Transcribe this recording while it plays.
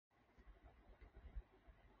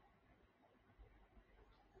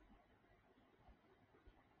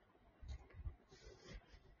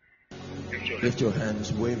Lift your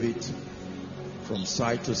hands, wave it from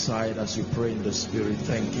side to side as you pray in the Spirit,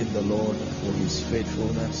 thanking the Lord for His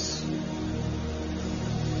faithfulness.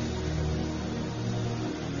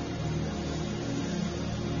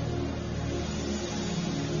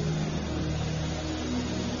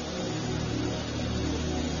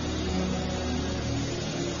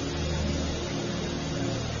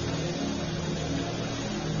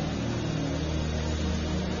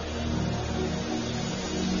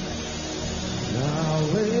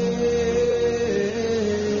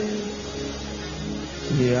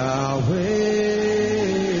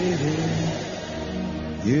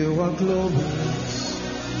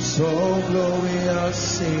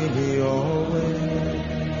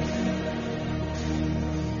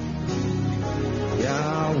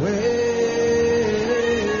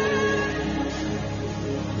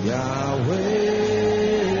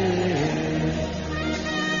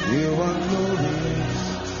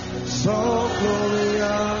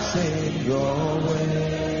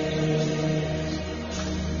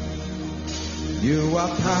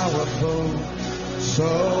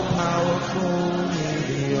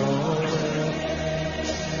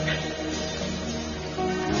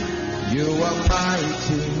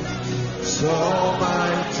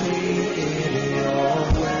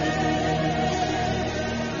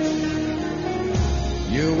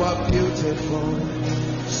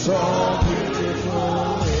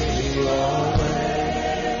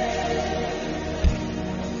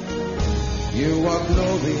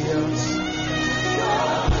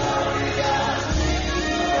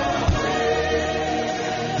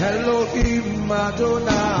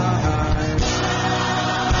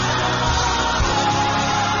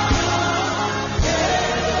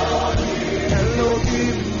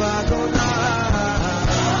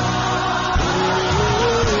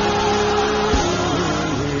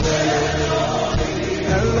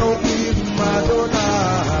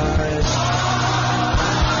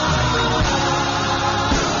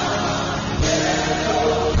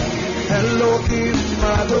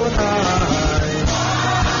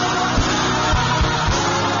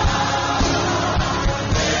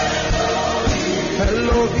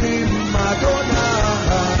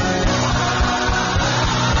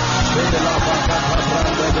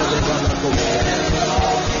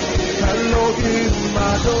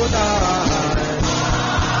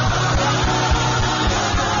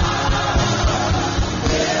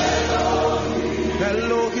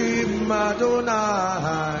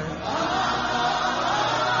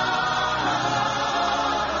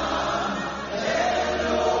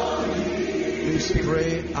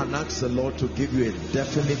 The Lord to give you a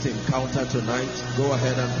definite encounter tonight. Go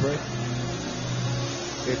ahead and pray.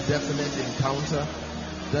 A definite encounter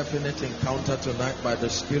tonight by the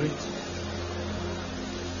Spirit.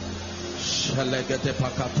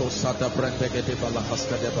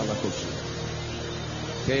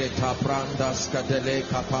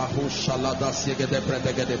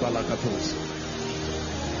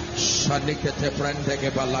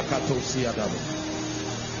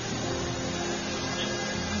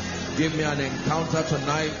 Give me an encounter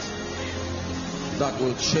tonight that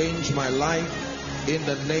will change my life in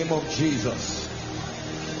the name of Jesus.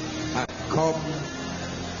 I come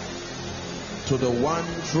to the one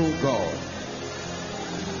true God.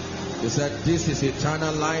 He said, this is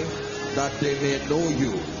eternal life, that they may know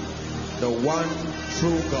you, the one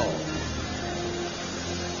true God.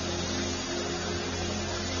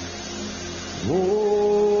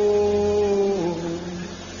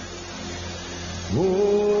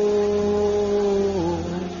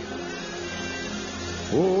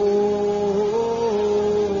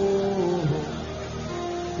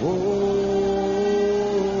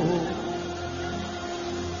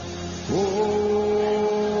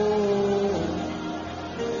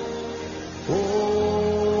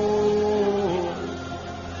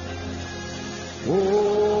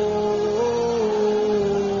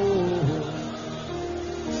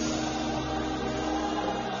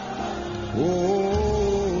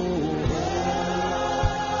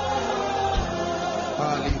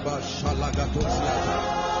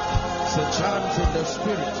 It's a chant in the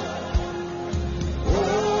Spirit.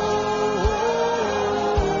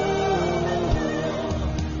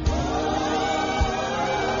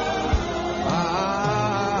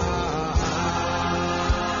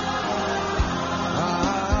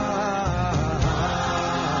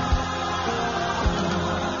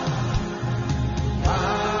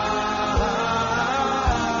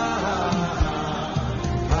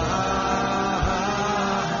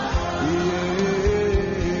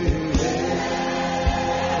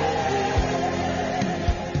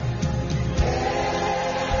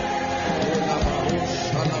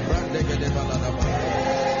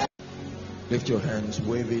 lift your hands,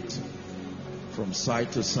 wave it from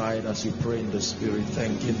side to side as you pray in the Spirit,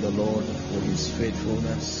 thanking the Lord for His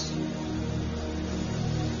faithfulness.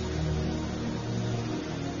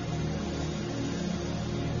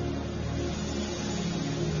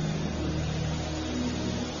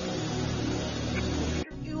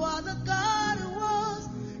 You are the God who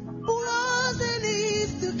was and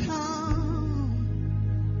is to come.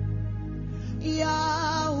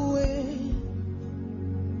 Yahweh,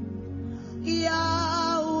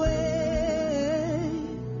 Yahweh,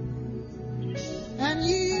 and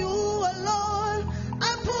you alone,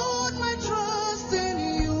 I put my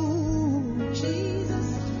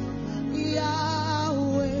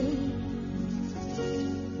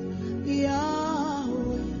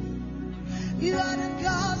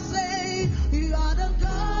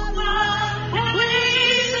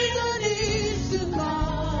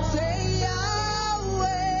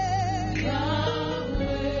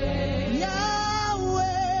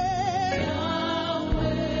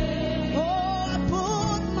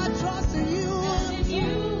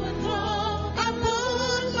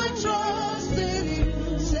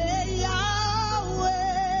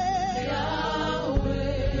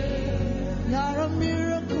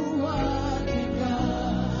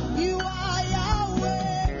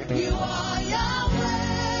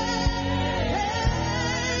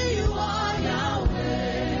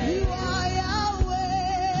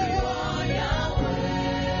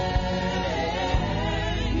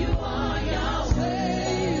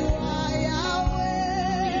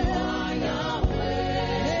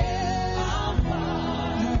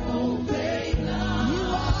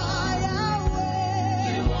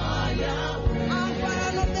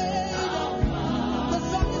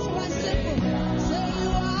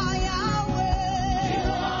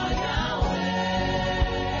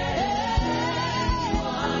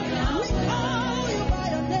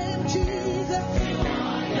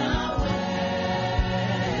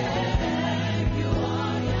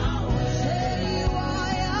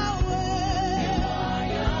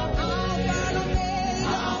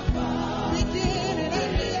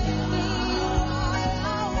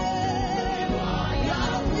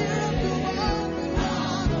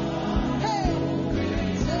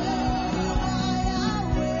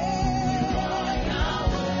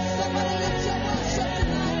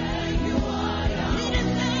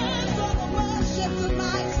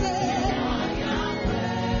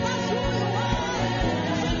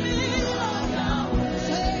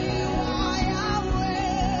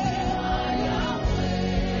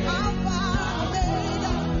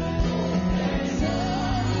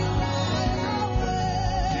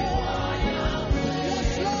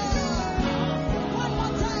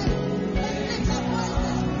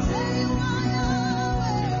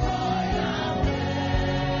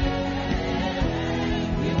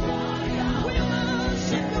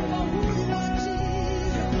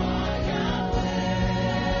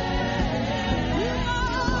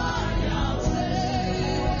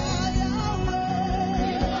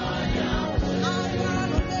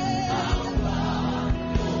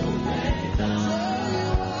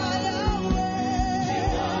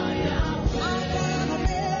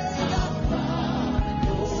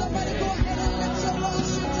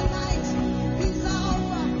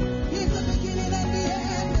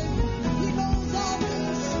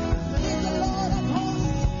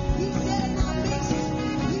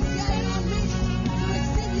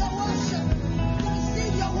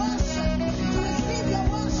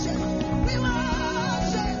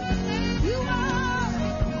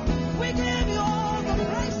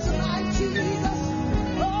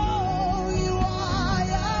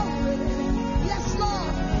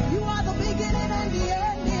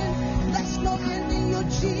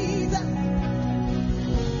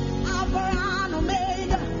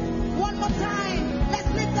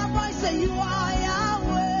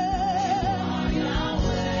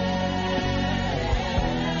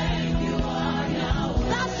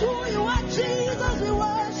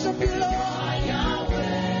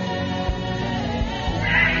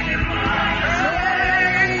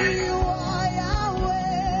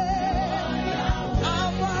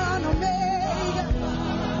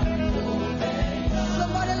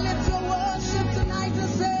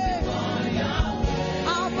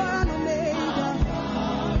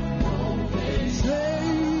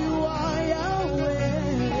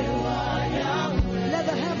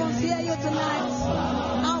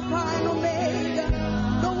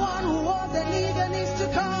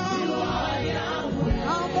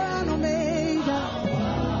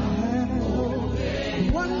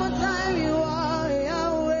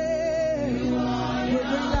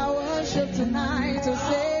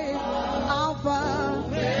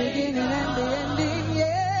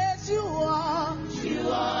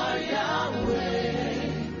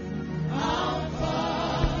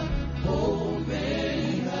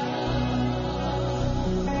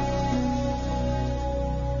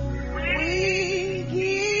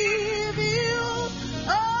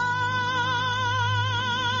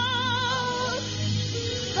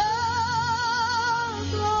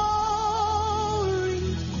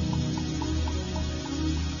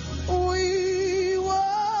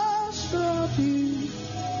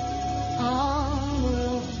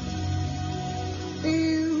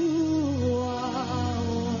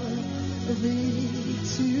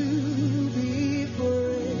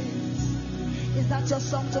your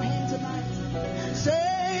song to him tonight.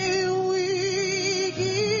 Say, we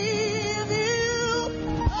give you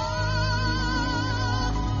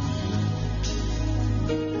all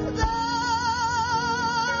the.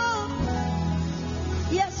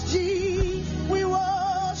 Yes, Jesus, we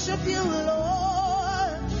worship you,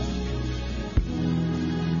 Lord.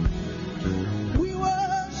 We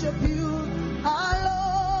worship you, our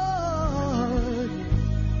Lord.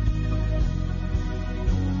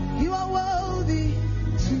 You are worthy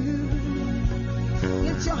to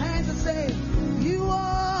lift your hands and say, you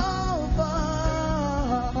are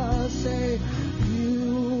Alpha. Say,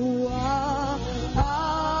 you are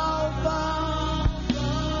Alpha.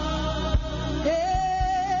 And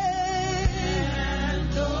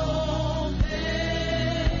Omega.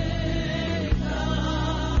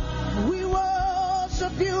 We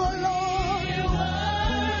worship you, Lord.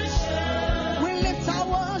 We lift our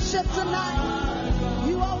worship tonight.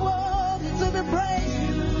 You are worthy to be praised.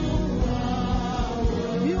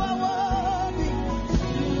 You are worthy.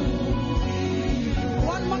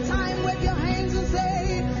 One more time with your hands and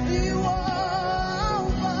say, you are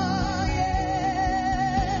Alpha,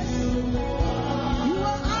 yes. You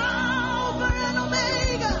are Alpha and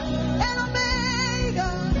Omega, and Omega.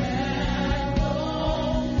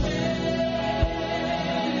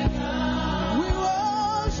 We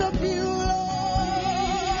worship you, Lord.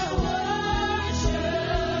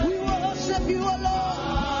 We worship you,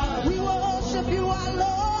 Lord. We worship you, our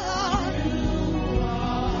Lord.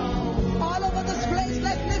 All over this place,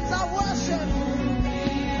 let's lift our worship.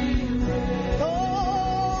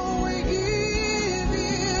 Oh, we give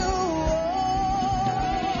you all.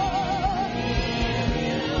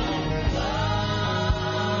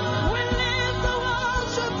 We lift the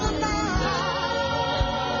worship tonight.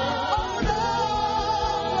 Oh,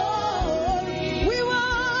 Lord. We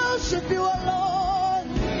worship you, Lord.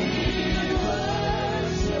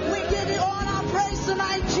 We give you all our praise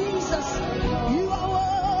tonight, Jesus. You are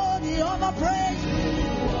worthy of our praise.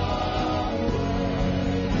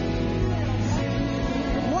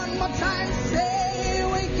 One more time, say,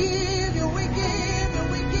 we give you, we give you,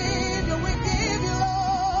 we give you, we give you,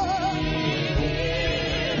 Lord.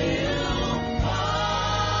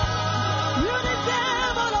 You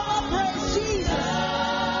deserve all of our praise, Jesus.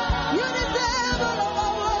 You deserve all of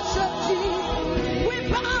our worship, Jesus. We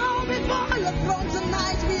bow before your throne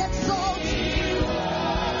tonight. We exalt you.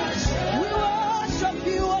 We worship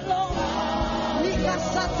you alone.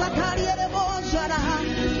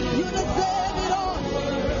 You deserve it all.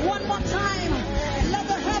 One more time. Let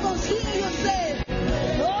the heavens hear you say,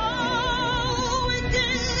 oh, we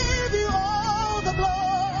give you all the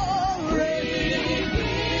glory.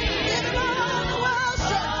 Give you all the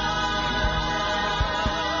worship.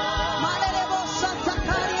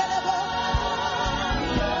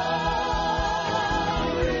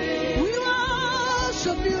 We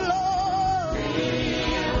worship you, Lord.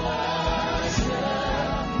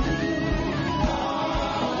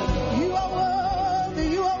 You are worthy,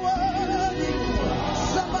 you are worthy.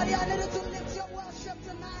 Somebody, I need you to lift your worship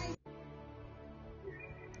tonight.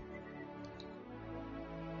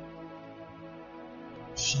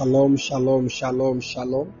 Shalom, shalom, shalom,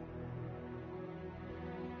 shalom.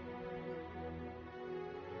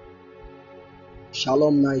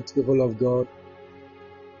 Shalom night, people of God.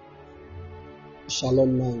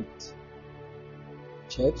 Shalom night,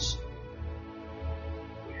 church.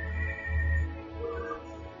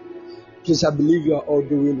 Please, I believe you are all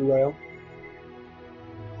doing well.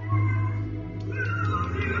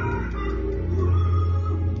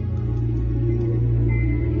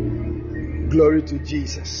 Glory to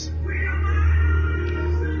Jesus.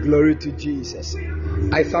 Glory to Jesus.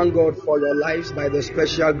 I thank God for your lives by the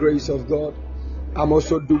special grace of God. I'm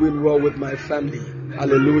also doing well with my family.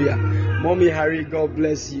 Hallelujah. Mommy Harry, God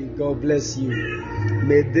bless you. God bless you.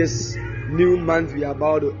 May this new month we are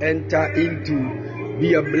about to enter into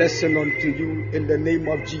be a blessing unto you in the name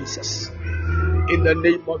of Jesus. In the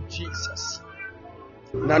name of Jesus.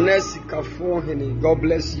 Nanesi Kafuhini, God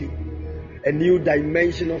bless you. A new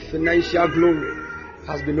dimension of financial glory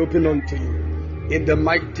has been opened unto you. In the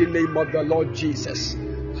mighty name of the Lord Jesus.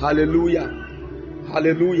 Hallelujah.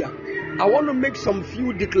 Hallelujah. I want to make some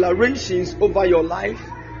few declarations over your life.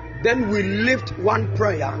 Then we lift one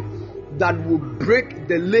prayer that will break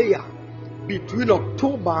the layer between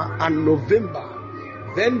October and November.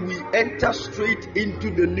 Then we enter straight into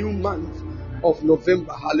the new month of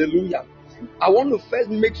November. Hallelujah. I want to first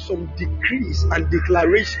make some decrees and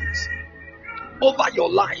declarations over your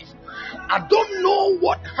life. I don't know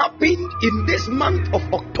what happened in this month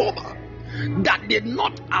of October that did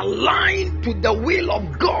not align to the will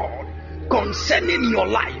of God concerning your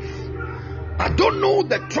life. I don't know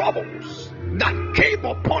the troubles that came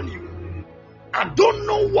upon you. I don't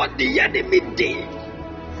know what the enemy did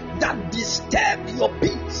that disturbed your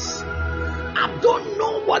peace. I don't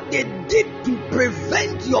know what they did to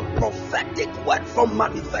prevent your prophetic word from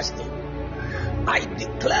manifesting. I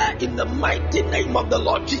declare in the mighty name of the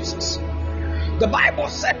Lord Jesus. The Bible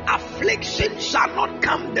said affliction shall not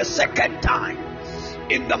come the second time.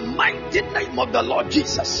 In the mighty name of the Lord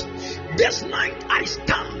Jesus, this night I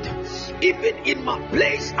stand, even in my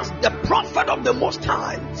place as the prophet of the Most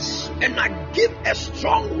High, and I give a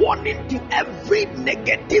strong warning to every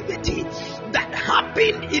negativity that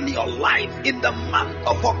happened in your life in the month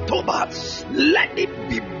of October. Let it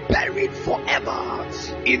be buried forever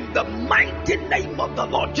in the mighty name of the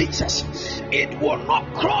Lord Jesus. It will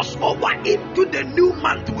not cross over into the new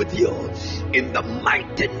month with you in the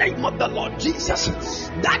mighty name of the Lord Jesus.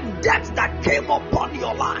 That death that came upon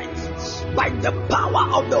your life by the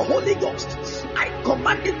power of the Holy Ghost, I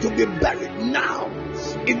command it to be buried now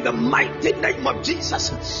in the mighty name of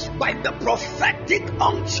Jesus. By the prophetic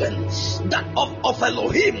unction that of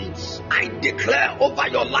Elohim, I declare over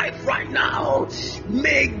your life right now,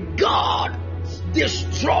 may God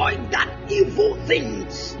destroy that evil thing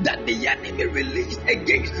that the enemy released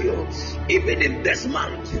against you, even in this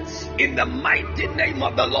month, in the mighty name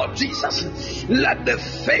of the Lord Jesus. Let the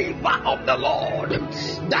favor of the Lord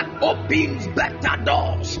that opens better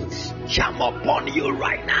doors come upon you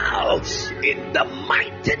right now, in the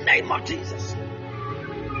mighty name of Jesus.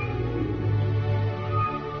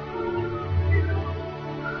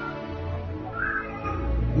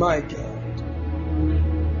 My God.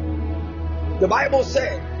 The Bible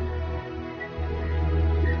said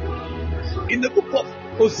in the book of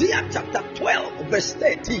Hosea chapter 12 verse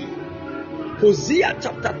 13, Hosea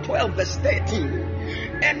chapter 12 verse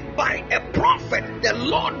 13, and by a prophet the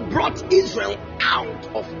Lord brought Israel out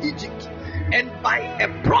of Egypt, and by a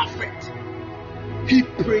prophet he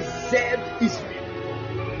preserved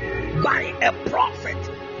Israel. By a prophet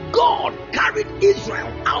God carried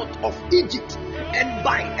Israel out of Egypt, and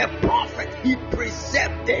by a prophet he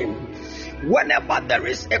preserved them. Whenever there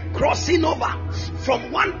is a crossing over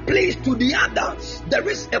from one place to the other, there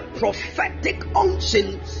is a prophetic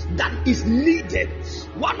unction that is needed.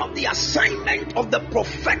 One of the assignments of the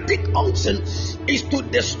prophetic unction is to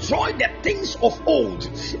destroy the things of old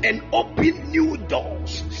and open new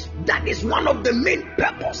doors. That is one of the main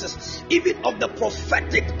purposes even of the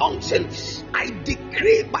prophetic unction. I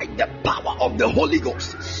decree by the power of the Holy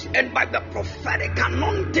Ghost and by the prophetic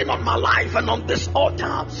anointing on my life and on this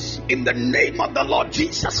altar, in the name of the Lord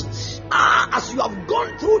Jesus, as you have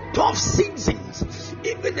gone through tough seasons,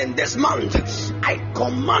 even in this month, I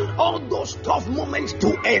command all those tough moments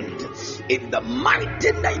to end in the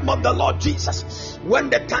mighty name of the Lord Jesus. When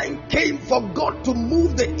the time came for God to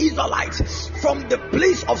move the Israelites from the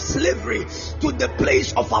place of slavery to the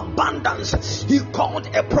place of abundance, he called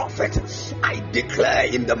a prophet. I declare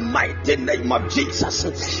in the mighty name of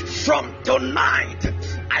Jesus, from tonight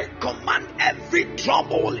I command every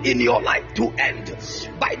trouble in your life to end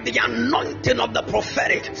by the anointing of the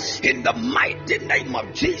prophetic in the mighty name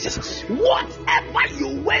of Jesus. Whatever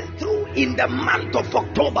you went through in the month of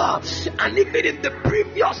October and even in the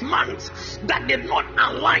previous months that did not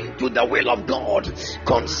align to the will of God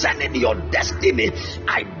concerning your destiny,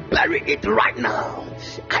 I bury it right now.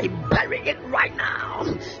 I bury it right now.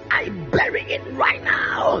 I bury it right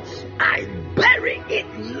now. I bury it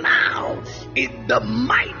now in the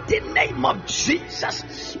mighty name of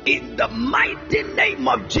Jesus. In the mighty name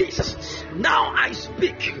of Jesus. Now I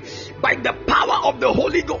speak by the power of the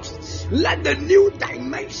Holy Ghost. Let the new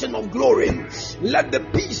dimension of glory, let the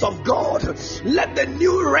peace of God, let the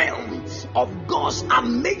new realm of God's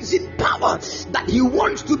amazing power that He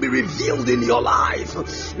wants to be revealed in your life,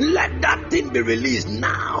 let that thing be released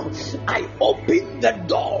now. I open the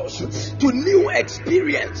doors to new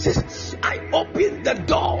experiences. I open the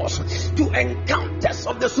doors to encounters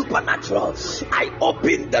of the supernatural. I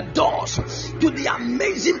open the doors to the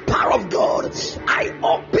amazing power of God. I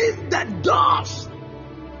open the doors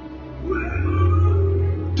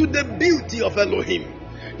to the beauty of Elohim.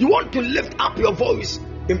 You want to lift up your voice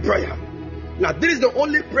in prayer. Now, this is the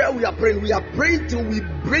only prayer we are praying. We are praying till we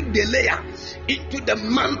break the layer into the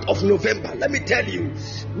month of November. Let me tell you,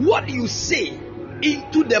 what you say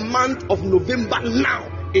into the month of November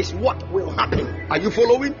now is what will happen. Are you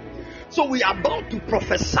following? So we are about to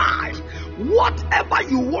prophesy Whatever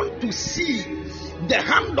you want to see the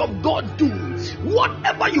hand of God do,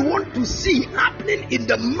 whatever you want to see happening in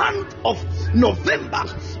the month of November,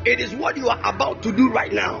 it is what you are about to do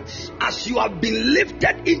right now. As you have been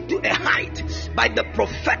lifted into a height by the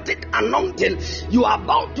prophetic anointing, you are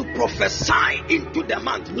about to prophesy into the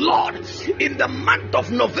month. Lord, in the month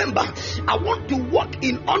of November, I want to walk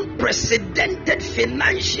in unprecedented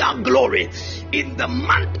financial glory. In the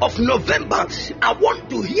month of November, I want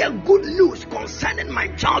to hear good news concerning my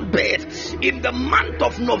childbirth. In the month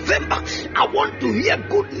of November, I want to hear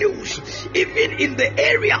good news even in the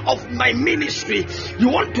area of my ministry. You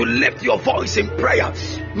want to lift your voice in prayer.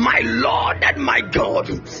 My Lord and my God,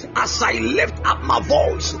 as I lift up my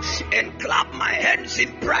voice and clap my hands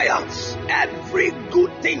in prayer, every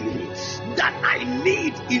good thing that I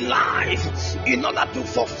need in life in order to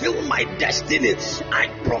fulfill my destiny, I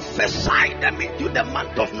prophesy them into the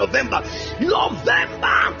month of November.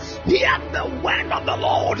 November, hear the word of the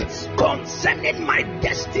Lord concerning my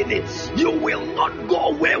destiny. You will not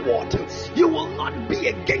go wayward. You will not be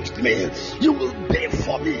against me. You will be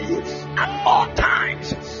for me at all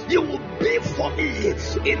times. You will be for me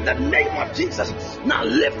in the name of Jesus. Now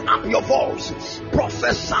lift up your voice.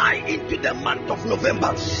 Prophesy into the month of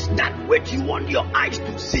November that which you want your eyes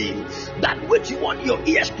to see, that which you want your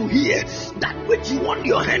ears to hear, that which you want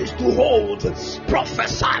your hands to hold.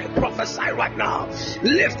 Prophesy right now.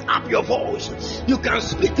 Lift up your voice. You can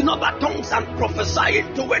speak in other tongues and prophesy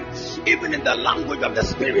into it, even in the language of the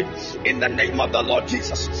Spirit, in the name of the Lord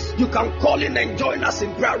Jesus. You can call in and join us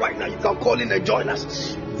in prayer right now. You can call in and join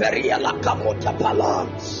us. Veriela kapota pala,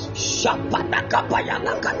 shapada kapaya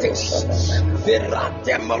nakatis,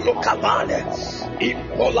 virate molukabane,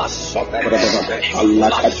 impola sobere. Allah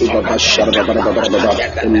katuba bashar baba baba baba.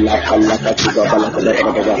 Allah katuba bala baba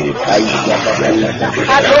baba. Ayya baba.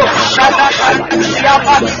 Ado shada ya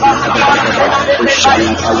baba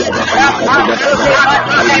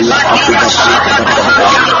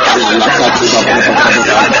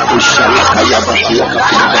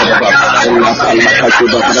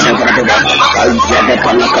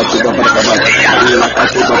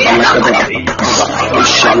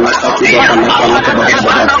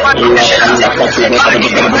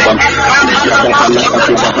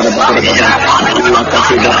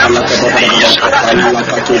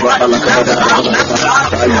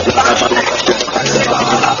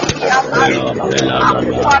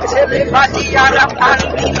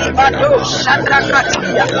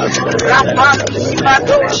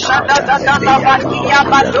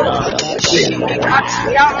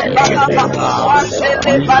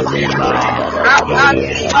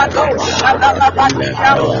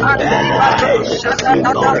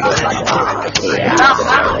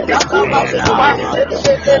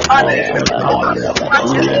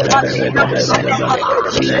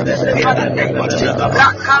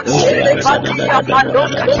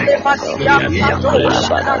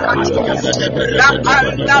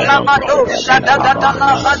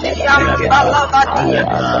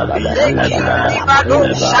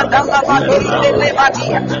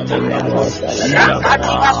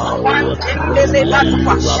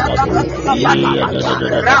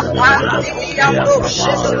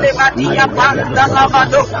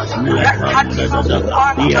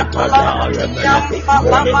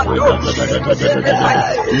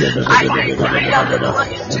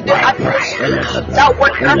that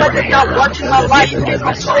whatever they are watching my life in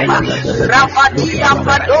October,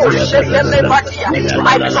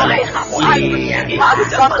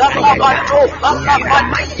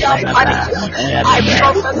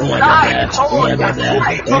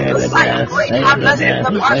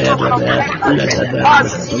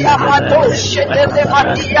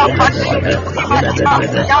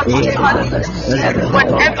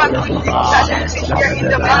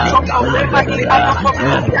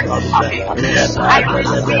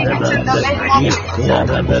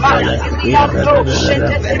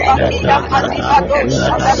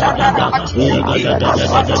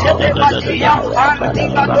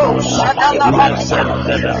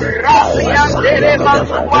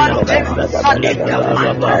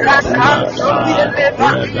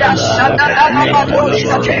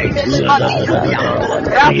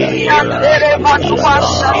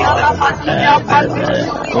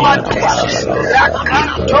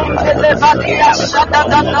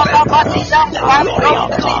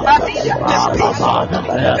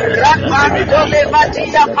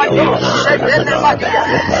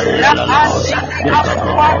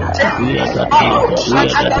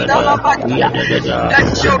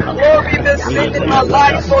 that your glory be seen in my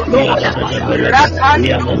life, O Lord.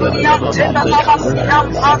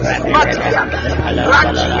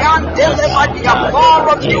 More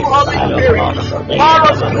of you, Holy Spirit. More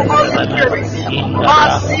of you, Holy Spirit.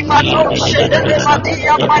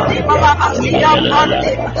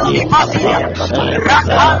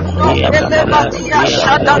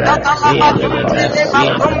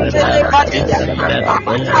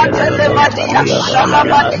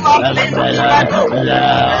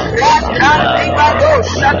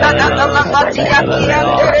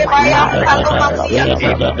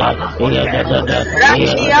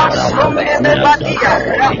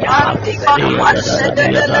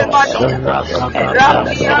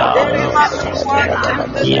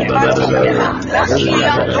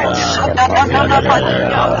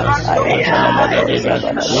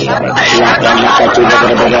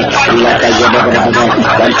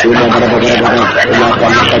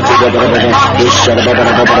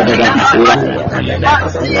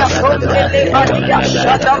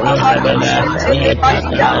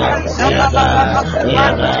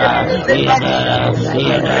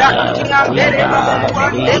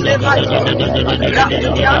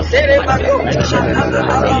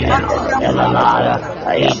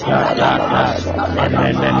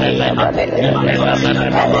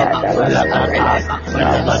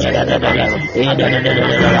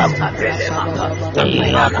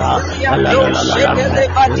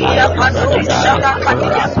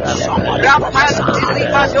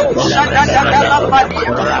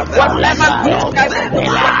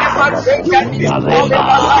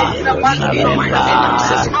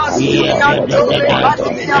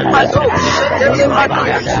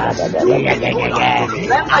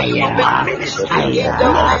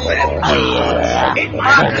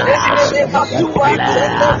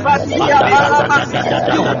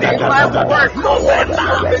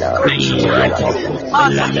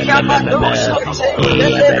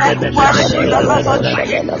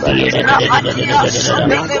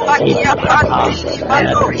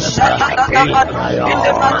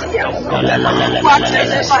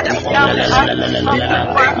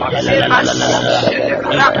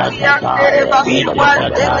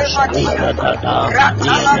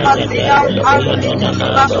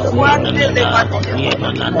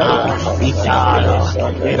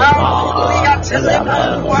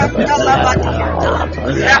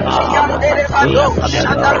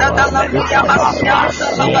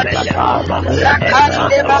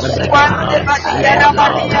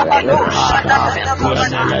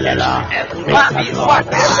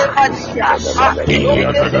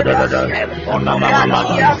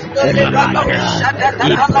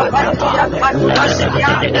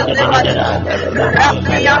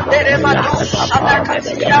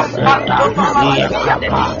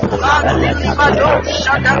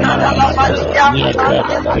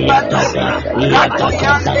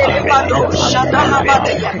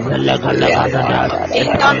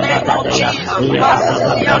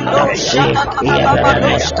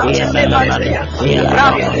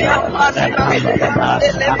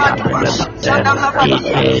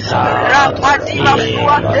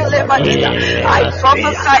 I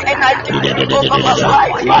prophesy and I decree over my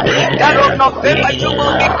life that on November you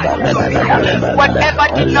will get whatever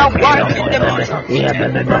did not work in the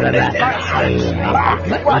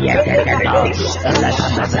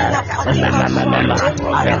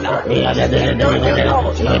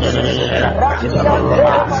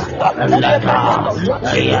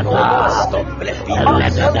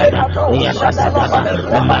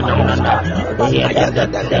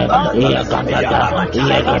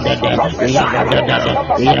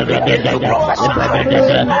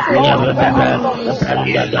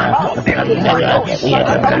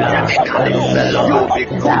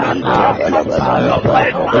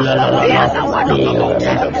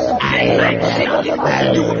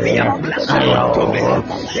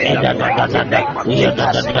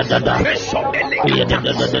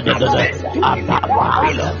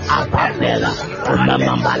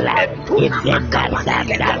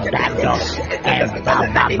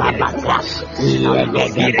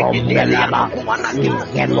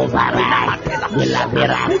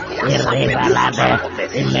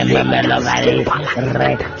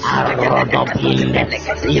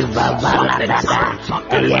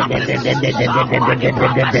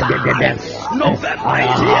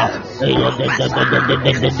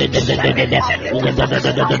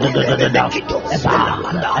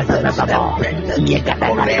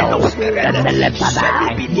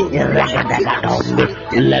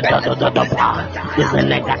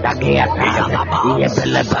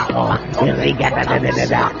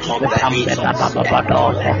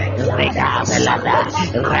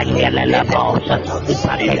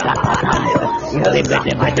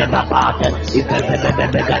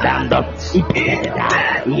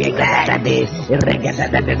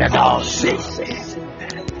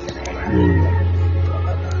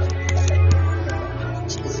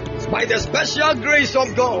By the special grace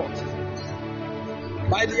of God,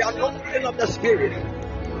 by the anointing of the Spirit,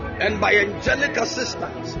 and by angelic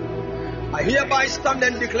assistance, I hereby stand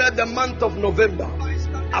and declare the month of November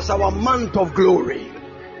as our month of glory.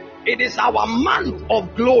 It is our month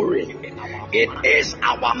of glory. It is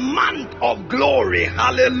our month of glory.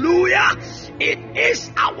 Hallelujah. It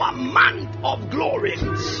is our month of glory.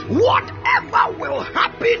 Whatever will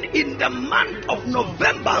happen in the month of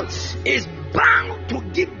November is bound to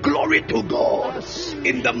give glory to God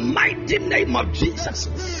in the mighty name of Jesus.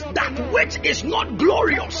 That which is not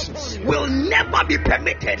glorious will never be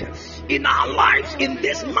permitted in our lives in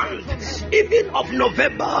this month, even of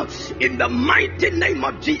November, in the mighty name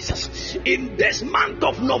of Jesus. In this month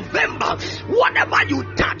of November, whatever you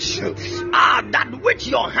touch, that which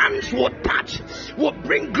your hands will touch will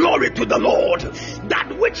bring glory to the Lord.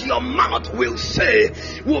 That which your mouth will say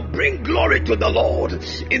will bring glory to the Lord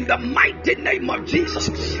in the mighty name of Jesus.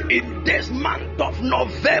 In this month of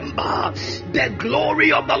November, the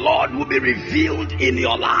glory of the Lord will be revealed in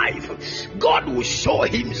your life. God will show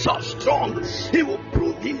himself strong. He will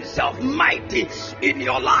prove himself mighty in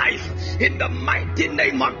your life in the mighty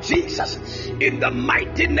name of Jesus. In the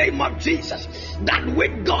mighty name of Jesus, that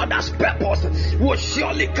which God has purposed will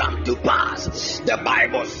surely come to pass. The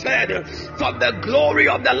Bible said, for the glory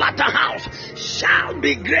of the latter house shall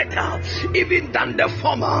be greater even than the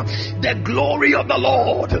former. The glory of the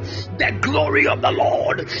Lord, the glory of the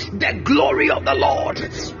Lord, the glory of the Lord.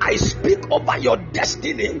 I speak over your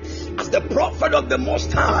destiny as the prophet of the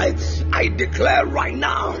Most High. I declare right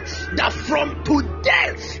now that from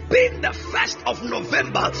today, being the 1st of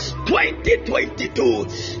November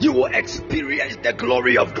 2022, you will experience the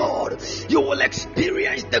glory of God. You will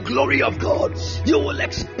experience the glory of God. You will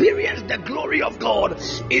experience the glory of God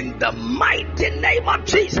in the mighty name of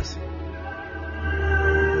Jesus.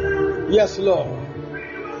 Yes, Lord.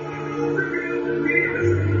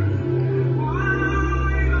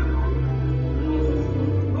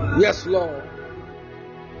 Yes, Lord.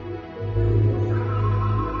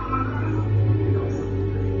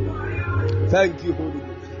 Thank you, Holy Ghost.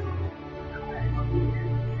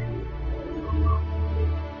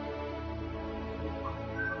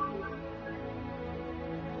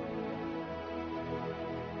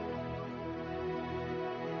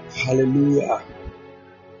 Hallelujah.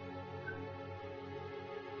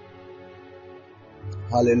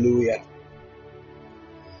 Hallelujah.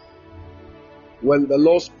 When the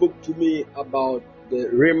Lord spoke to me about the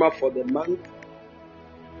Rhema for the month,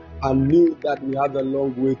 I knew that we have a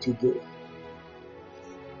long way to go.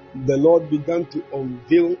 The Lord began to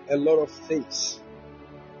unveil a lot of things.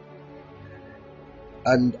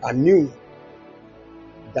 And I knew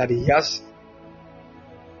that He has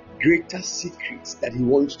greater secrets that He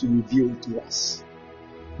wants to reveal to us.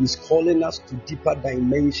 He's calling us to deeper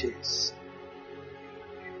dimensions.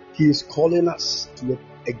 He is calling us to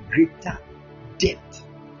a greater depth.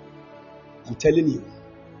 I'm telling you.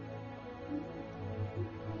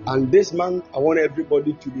 And this month, I want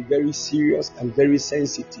everybody to be very serious and very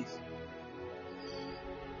sensitive.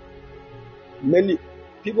 Many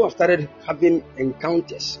people have started having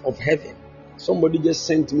encounters of heaven. Somebody just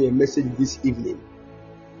sent me a message this evening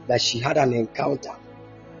that she had an encounter.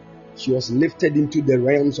 She was lifted into the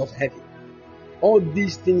realms of heaven. All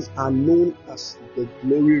these things are known as the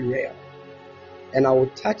glory realm. And I will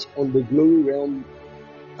touch on the glory realm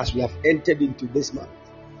as we have entered into this month.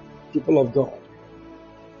 People of God,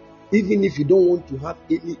 even if you don't want to have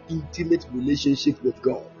any intimate relationship with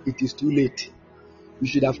God, it is too late. You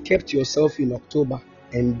should have kept yourself in October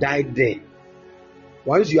and died there.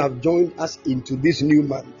 Once you have joined us into this new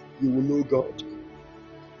month, you will know God.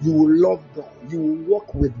 You will love God. You will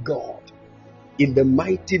walk with God in the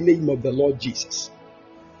mighty name of the Lord Jesus.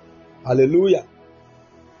 Hallelujah.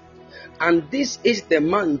 And this is the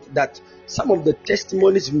month that some of the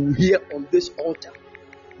testimonies we will hear on this altar,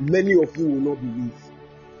 many of you will not believe.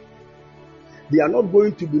 They are not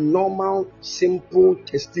going to be normal, simple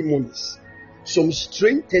testimonies. Some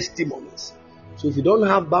strange testimonies. So if you don't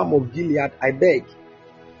have Balm of Gilead, I beg,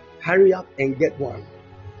 hurry up and get one.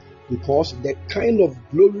 Because the kind of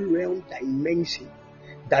glory realm dimension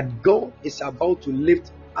that God is about to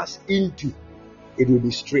lift us into, it will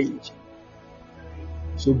be strange.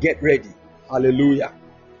 So get ready. Hallelujah.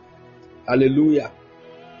 Hallelujah.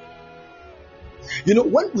 You know,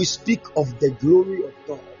 when we speak of the glory of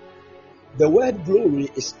God, the word glory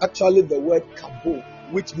is actually the word kabod,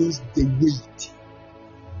 which means the weight.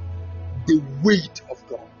 The weight of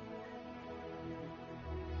God.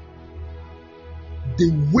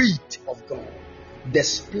 The weight of God. The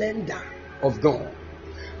splendor of God.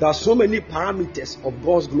 There are so many parameters of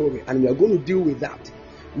God's glory, and we are going to deal with that.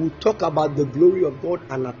 We'll talk about the glory of God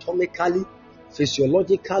anatomically,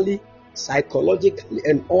 physiologically, psychologically,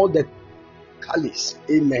 and all the colors.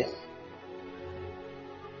 Amen.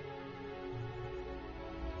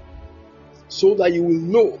 So that you will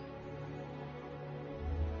know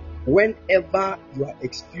whenever you are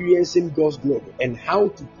experiencing God's glory and how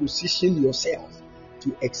to position yourself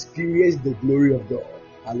to experience the glory of God.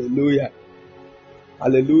 Hallelujah.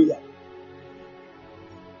 Hallelujah.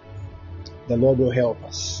 The Lord will help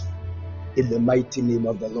us in the mighty name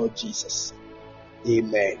of the Lord Jesus.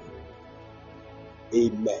 Amen.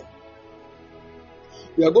 Amen.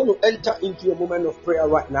 We are going to enter into a moment of prayer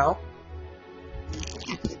right now.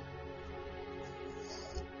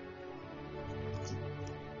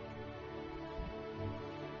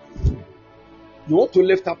 You want to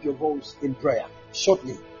lift up your voice in prayer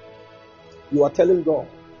shortly. You are telling God,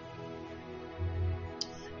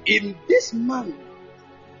 in this month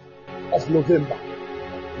of November,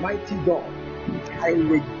 mighty God, I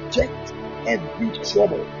reject every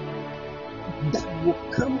trouble that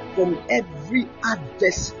will come from every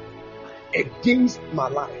adversary against my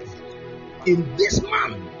life. In this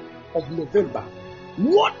month of November,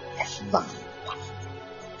 whatever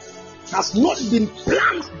has not been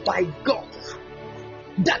planned by God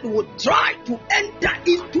that will try to enter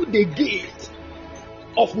into the gate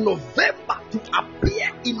of November to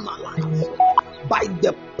appear in my life, by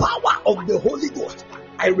the power of the Holy Ghost,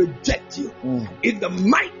 I reject you in the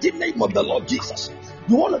mighty name of the Lord Jesus.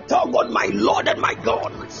 You want to tell God, my Lord and my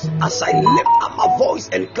God, as I lift up my voice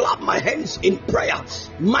and clap my hands in prayer,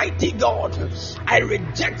 mighty God, I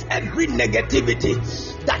reject every negativity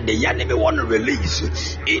that the enemy want to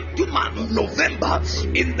release into my November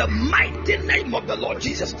in the mighty name of the Lord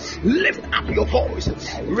Jesus. Lift up your voice.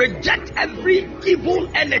 Reject every evil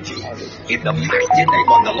energy in the mighty name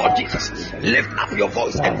of the Lord Jesus. Lift up your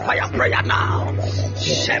voice and fire prayer now.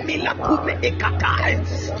 Shemila kume ekatai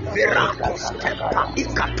viratos tempa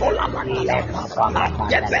ikatola mania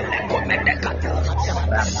adebele komedekata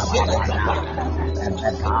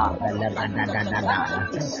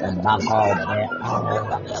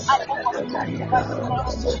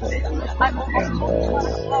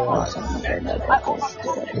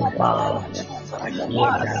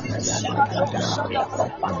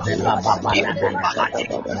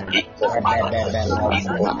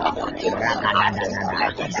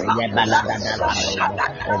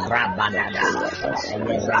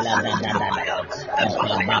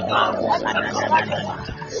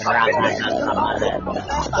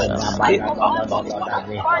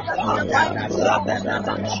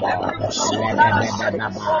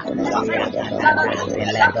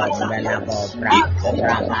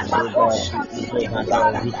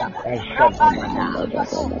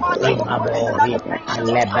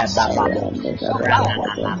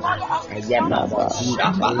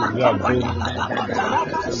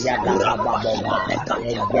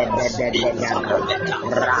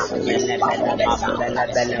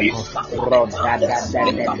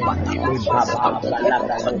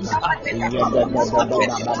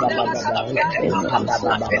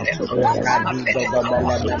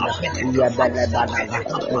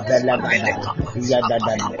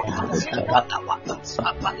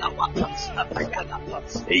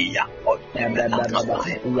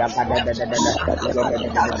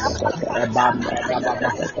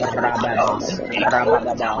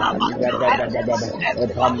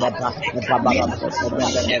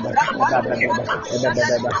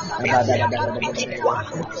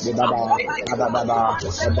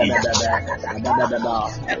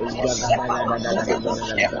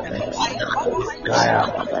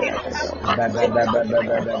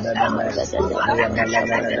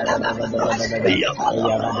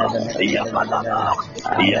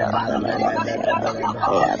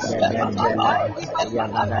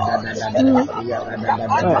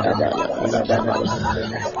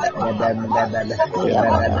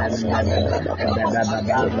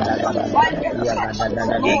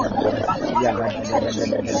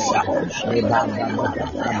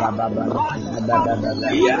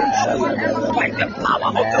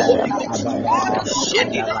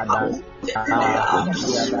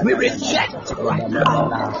We reject right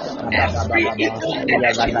now every evil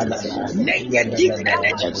energy, negative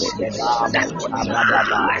energy that would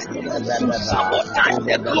try to sabotage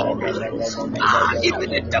the glory. Even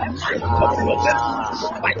in the month of November,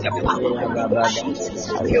 by the power of the Holy Ghost,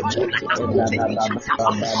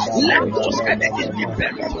 let those energies be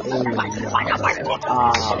buried by fire, by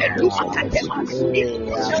thunder.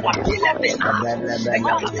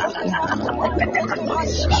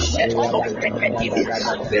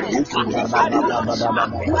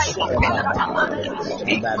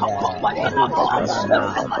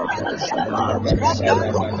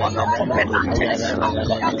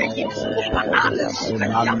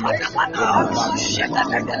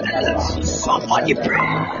 Somebody pray.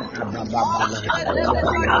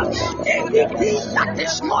 Anything that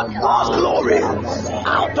is not God's glory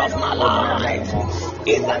out of my life,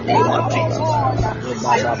 in the name of Jesus.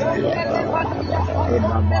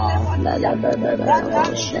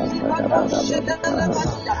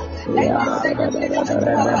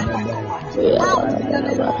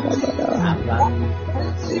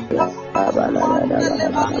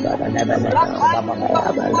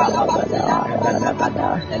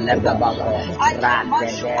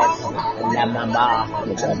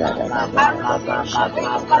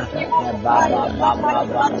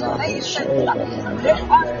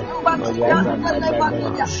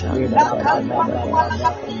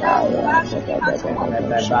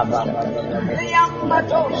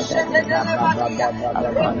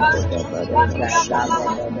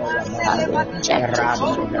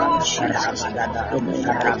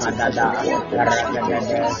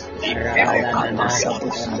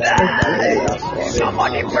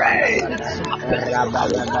 Somebody pray.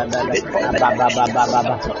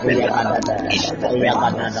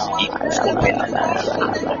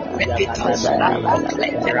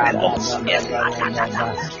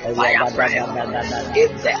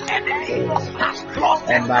 If the enemy has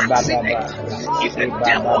plotted accident, if the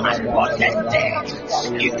devil has plotted death,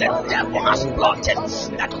 if the devil has plotted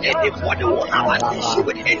that anybody will have an issue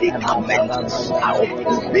with any government, I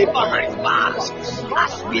will be behind bars.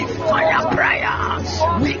 As we fire prayer,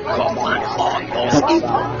 we command all those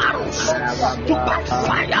evil arrows to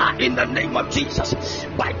backfire in the name of Jesus.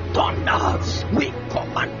 By thunder, we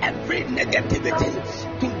command every negativity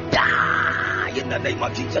to die in the name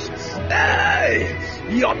of Jesus. Hey,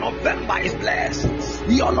 your November is blessed.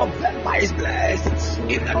 Your November is blessed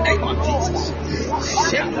in the name of Jesus.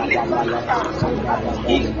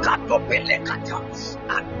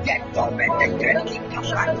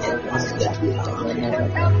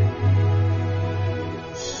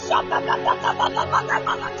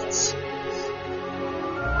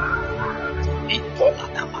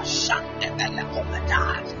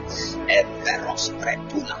 Everos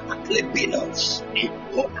pretula maclebinos,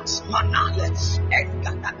 iconas manales, and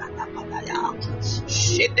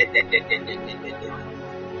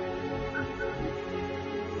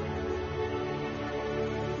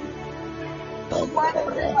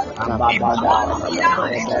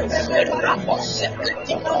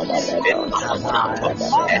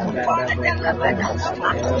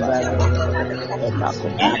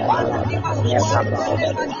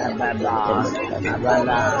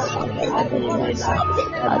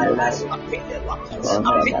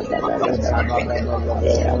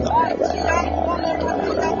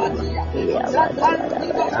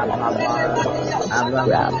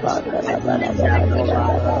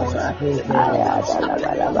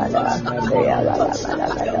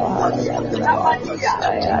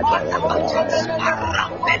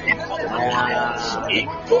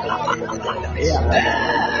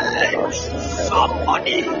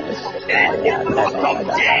somebody and the blood of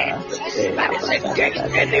death that is against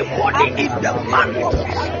anybody in the month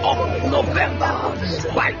of November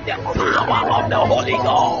by the power of the Holy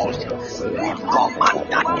Ghost. We command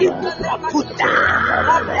that it will not put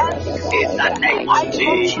down in the name of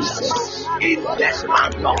Jesus. In this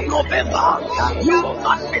month of November, you will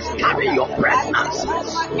not miscarry your pregnancy.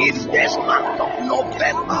 In this month of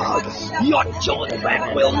November, your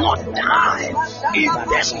children will not die. In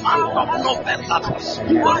this month of November,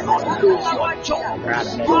 you will not lose your job.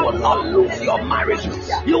 You will not lose your marriage.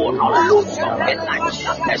 You will not lose your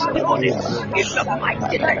financial testimony. In the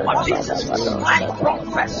mighty name of Jesus, I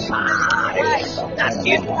prophesy that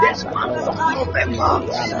in this month of November,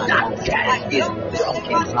 that curse is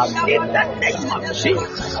broken. In the name of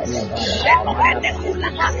Jesus.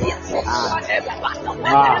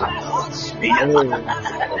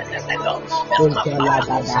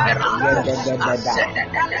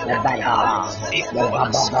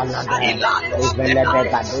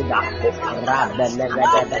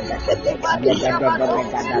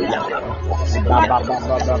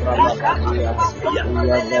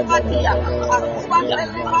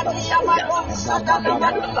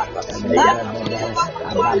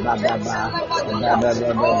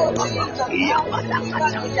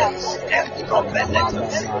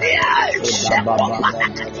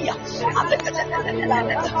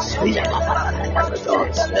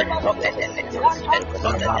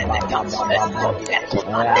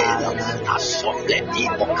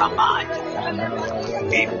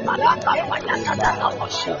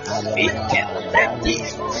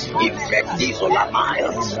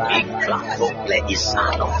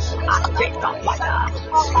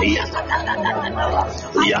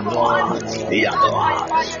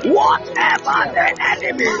 Whatever the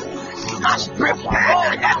enemy has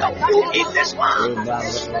prepared ahead of you in this month,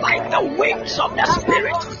 by the wings of the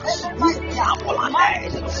Spirit, we trample on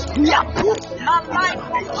it. We are put in the name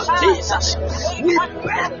of Jesus. We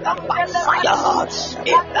burn them by fire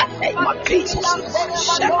in the name of Jesus.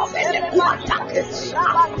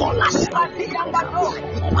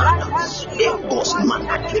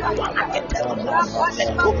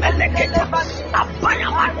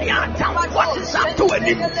 What is that to an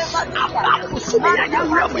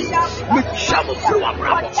we travel through our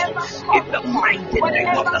brothers in the mighty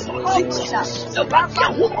name of the Lord Jesus. The Bakia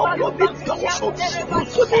who will be also to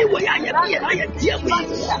be where I am here. I am dear me.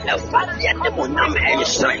 The Bakia the Monam and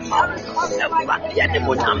Shrema. The Bakia the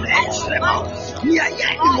Monam and Shrema. Here I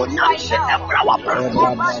am the Monam Shepherd.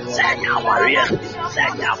 Say our warrior. Say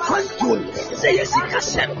our control. Say a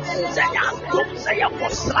Sikasem. Say our Tum. Say our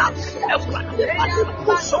Mosra.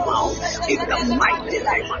 In the mighty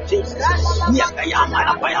name of Jesus.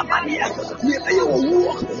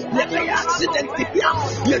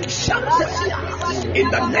 In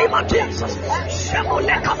the name of Jesus,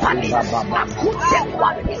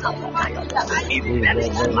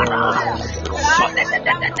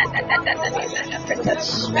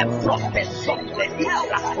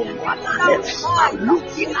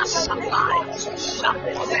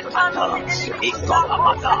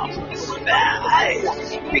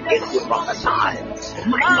 begin to prophesy.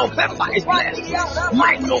 My November is blessed.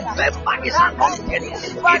 My November is anointed. In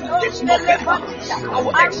this November, I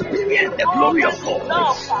will experience the glory of God.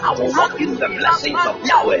 I will walk in the blessings of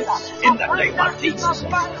Yahweh. In the name of Jesus.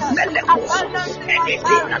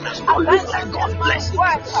 Anything that does not look like God's blessing,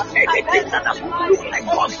 anything that does not look like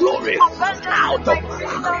God's glory, out of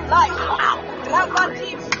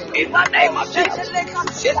in the name of Jesus. In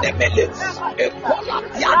the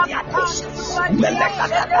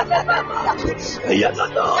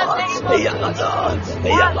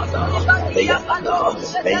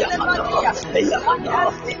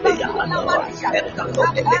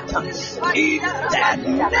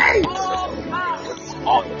name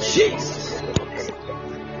of Jesus.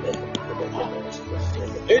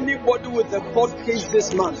 Anybody with a court case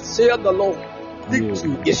this month, say the Lord,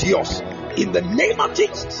 victory is yours. In the name of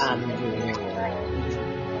Jesus.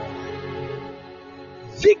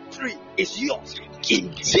 Victory is yours.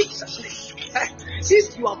 In Jesus' name.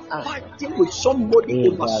 If you are fighting with somebody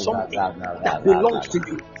over something that belongs to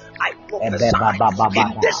you, I prophesy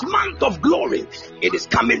in this month of glory, it is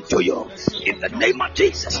coming to you. In the name of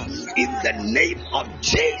Jesus. In the name of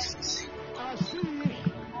Jesus.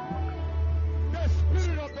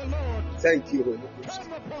 Thank you, Holy Ghost.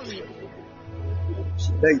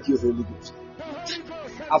 Thank you, Holy Ghost.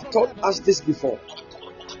 I've taught us this before.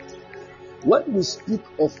 When we speak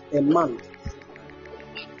of a man,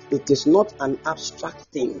 it is not an abstract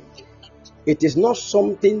thing. It is not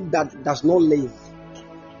something that does not live.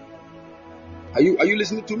 Are you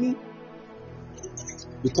listening to me?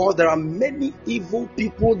 Because there are many evil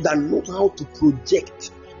people that know how to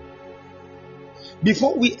project.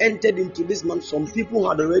 Before we entered into this month, some people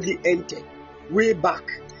had already entered way back.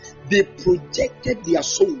 They projected their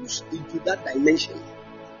souls into that dimension.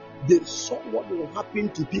 They saw what will happen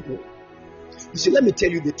to people. You see, let me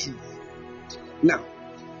tell you the truth. Now,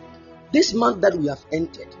 this month that we have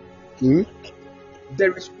entered,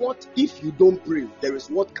 there is what, if you don't pray, there is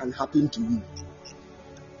what can happen to you.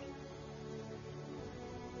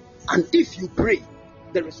 And if you pray,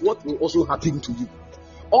 there is what will also happen to you.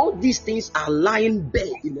 All these things are lying bare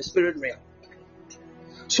in the spirit realm.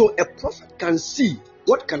 So a prophet can see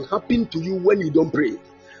what can happen to you when you don't pray.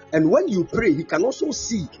 And when you pray, he can also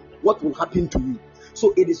see what will happen to you.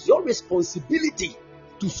 So it is your responsibility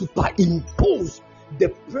to superimpose the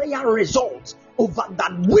prayer results over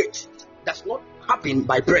that which does not happen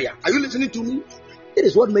by prayer. Are you listening to me? It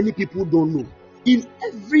is what many people don't know. In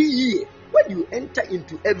every year, when you enter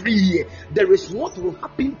into every year, there is what will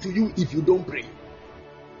happen to you if you don't pray.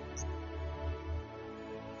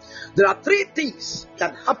 There are three things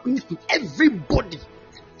that happen to everybody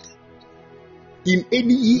in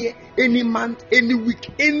any year, any month, any week,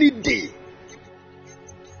 any day.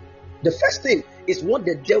 The first thing is what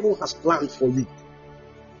the devil has planned for you.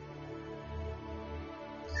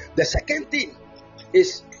 The second thing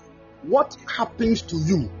is what happens to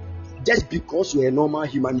you just because you're a normal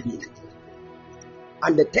human being.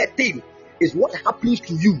 And the third thing is what happens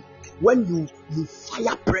to you when you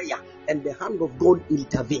fire prayer and the hand of God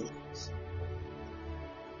intervenes.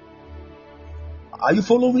 Are you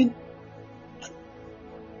following?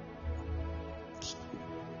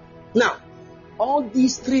 Now, all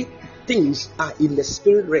these three things are in the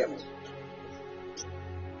spirit realm.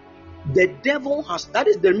 The devil has, that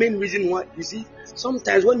is the main reason why, you see,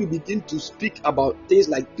 sometimes when you begin to speak about things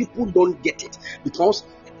like people don't get it, because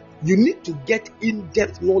you need to get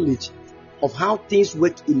in-depth knowledge of how things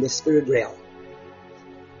work in the spirit realm.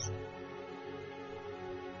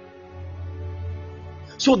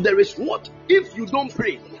 So there is what? If you don't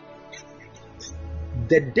pray,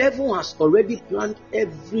 the devil has already planned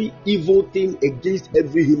every evil thing against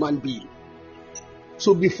every human being.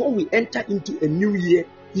 So before we enter into a new year,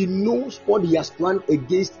 he knows what he has planned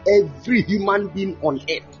against every human being on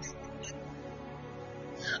earth.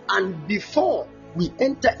 And before we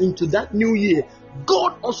enter into that new year,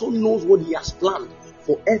 God also knows what he has planned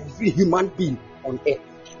for every human being on earth.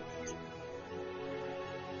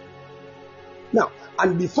 Now,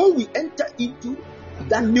 and before we enter into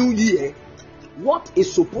that new year, what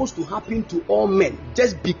is supposed to happen to all men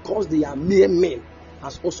just because they are mere men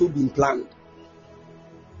has also been planned.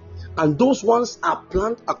 And those ones are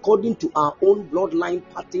planned according to our own bloodline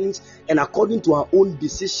patterns and according to our own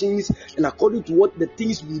decisions and according to what the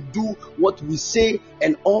things we do, what we say,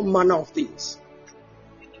 and all manner of things.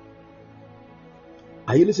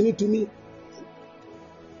 Are you listening to me?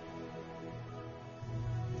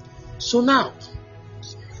 So now,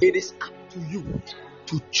 it is up to you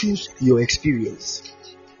to choose your experience.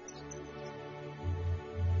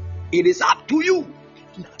 It is up to you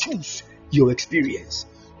to choose your experience.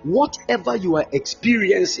 Whatever you are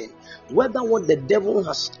experiencing, whether what the devil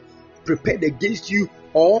has prepared against you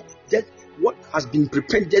or just what has been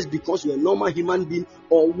prepared just because you're a normal human being,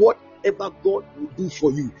 or whatever God will do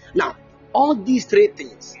for you. Now, all these three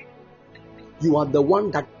things, you are the one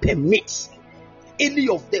that permits any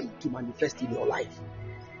of them to manifest in your life.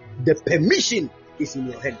 The permission is in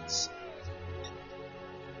your hands.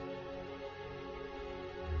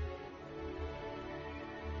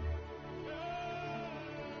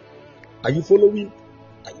 Are you following?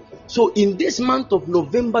 So in this month of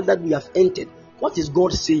November that we have entered, what is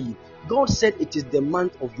God saying? God said it is the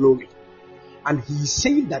month of glory. And he is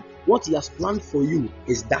saying that what he has planned for you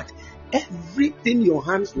is that everything your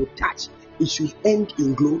hands will touch, it should end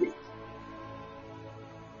in glory.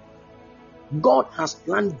 God has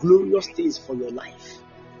planned glorious things for your life.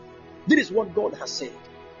 This is what God has said.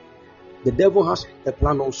 The devil has a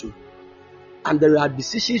plan also. And there are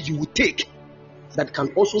decisions you will take that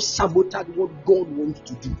can also sabotage what God wants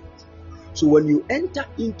to do. So when you enter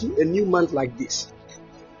into a new month like this,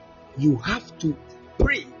 you have to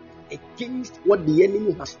pray against what the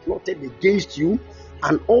enemy has plotted against you,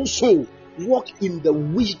 and also walk in the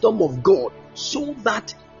wisdom of God, so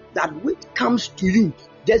that which comes to you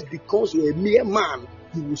just because you're a mere man,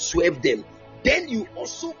 you will swerve them. Then you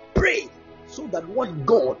also pray so that what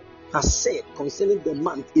God has said concerning the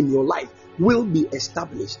month in your life will be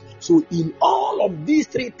established. So in all of these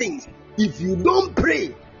three things, if you don't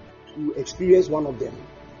pray, you experience one of them.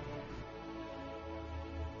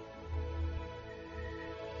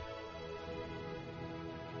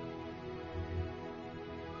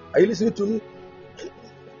 Are you listening to me?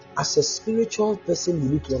 As a spiritual person, you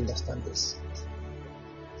need to understand this.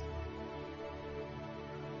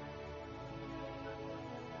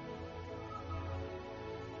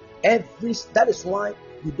 That is why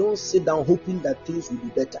you don't sit down hoping that things will be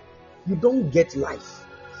better. You don't get life.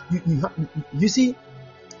 You see,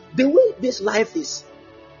 the way this life is,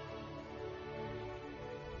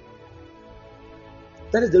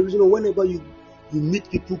 that is the reason whenever you meet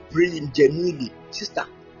people praying genuinely, sister,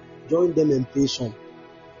 join them and pray some.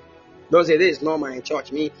 Don't say this is not my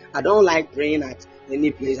church. Me, I don't like praying at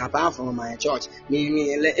any place apart from my church.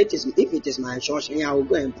 If it is my church, me, I will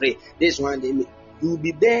go and pray. This one, you will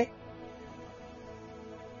be there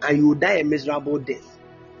and you will die a miserable death.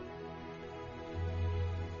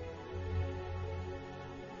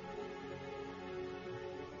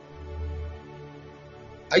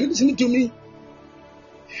 Are you listening to me?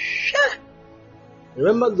 Yeah.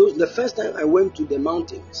 Remember the first time I went to the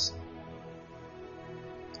mountains,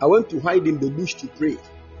 I went to hide in the bush to pray.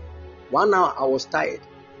 1 hour I was tired,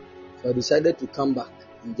 so I decided to come back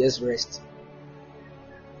and just rest.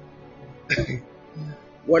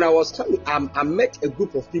 When I was coming, I met a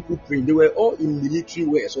group of people praying. They were all in military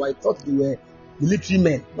wear, so I thought they were military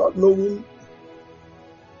men, not knowing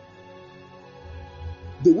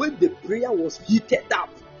the way the prayer was heated up.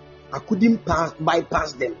 I couldn't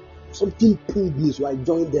bypass them. Something pulled me, so I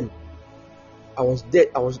joined them. I was there.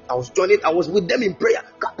 I was joining. I was with them in prayer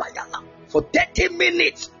for 30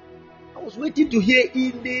 minutes. I was waiting to hear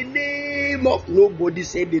in the name of. Nobody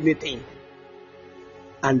said anything.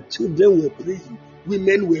 And children were praying.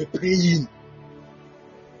 Women were praying.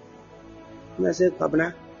 And I said,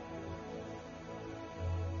 Pabna,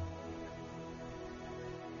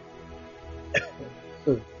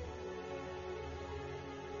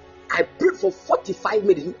 I prayed for 45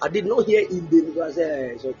 minutes. I did not hear in the. I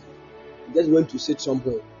said, it's okay. I just went to sit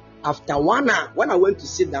somewhere. After 1 hour, when I went to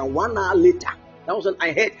sit down, 1 hour later, that was when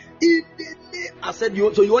I heard in the name. I said,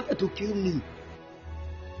 so you wanted to kill me?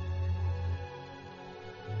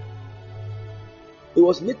 It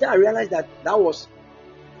was later I realized that was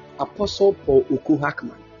Apostle Paul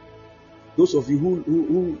Oku-Hackman. Those of you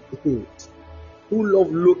who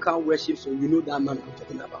love local worship, so you know that man I'm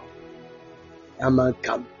talking about. That man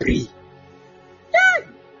can pray. Yeah.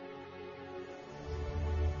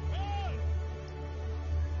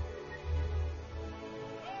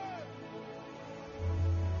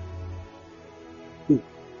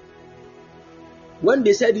 When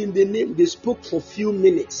they said in the name, they spoke for a few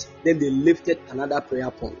minutes. Then they lifted another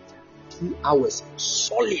prayer point. 2 hours,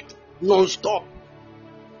 solid, non-stop.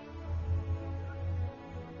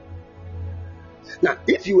 Now,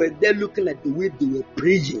 if you were there looking at the way they were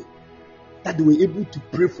praying, that they were able to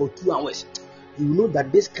pray for 2 hours, you know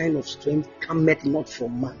that this kind of strength cometh not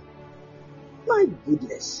from man. My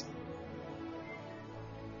goodness.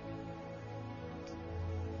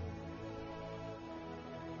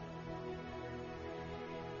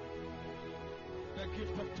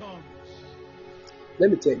 Let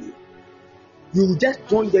me tell you, you will just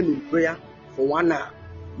join them in prayer for 1 hour.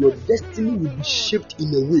 Your destiny will be shaped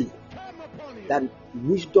in a way that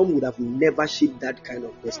wisdom would have never shaped that kind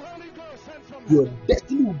of destiny. Your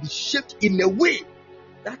destiny will be shaped in a way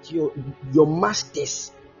that your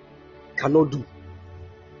masters cannot do.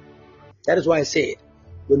 That is why I said,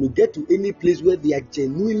 when you get to any place where they are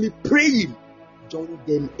genuinely praying, join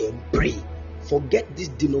them and pray. Forget this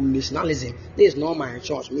denominationalism. This is not my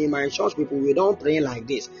church. Me, my church people, we don't pray like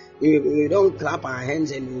this. We don't clap our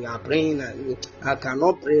hands and we are praying. I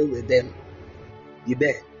cannot pray with them. You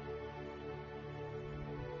bet.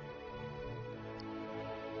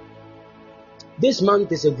 This man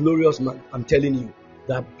is a glorious man. I'm telling you,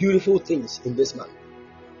 there are beautiful things in this man.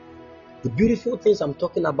 The beautiful things I'm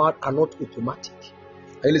talking about are not automatic.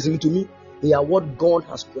 Are you listening to me? They are what God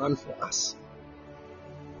has planned for us.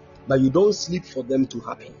 But you don't sleep for them to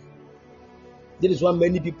happen. That is why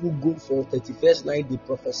many people go for 31st night, they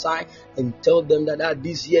prophesy and tell them that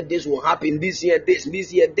this year this will happen, this year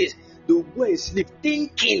this year this. They'll go and sleep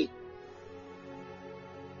thinking.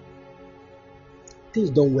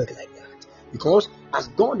 Things don't work like that. Because as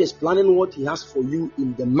God is planning what He has for you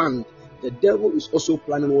in the month, the devil is also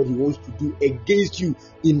planning what he wants to do against you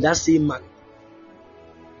in that same month.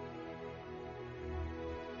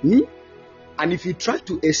 And if you try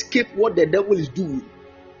to escape what the devil is doing,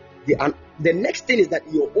 the next thing is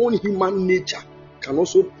that your own human nature can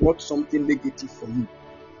also plot something negative for you.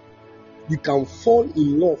 You can fall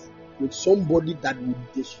in love with somebody that will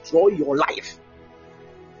destroy your life.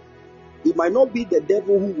 It might not be the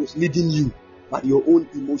devil who was leading you, but your own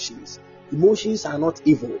emotions. Emotions are not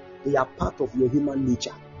evil. They are part of your human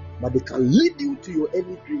nature, but they can lead you to your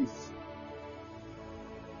early grave.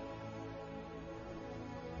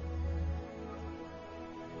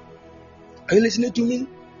 Are you listening to me?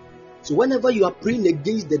 So whenever you are praying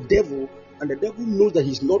against the devil, and the devil knows that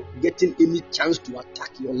he's not getting any chance to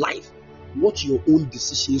attack your life, watch your own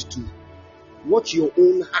decisions too. Watch your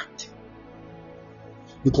own heart.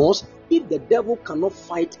 Because if the devil cannot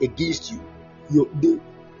fight against you, your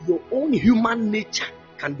own human nature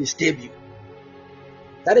can disturb you.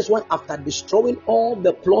 That is why after destroying all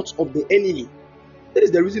the plots of the enemy, that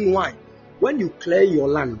is the reason why when you clear your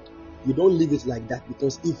land, you don't leave it like that.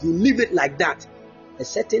 Because if you leave it like that, a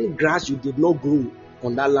certain grass you did not grow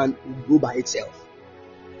on that land will grow by itself.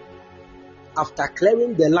 After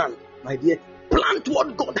clearing the land, my dear, plant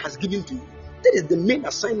what God has given to you. That is the main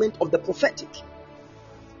assignment of the prophetic.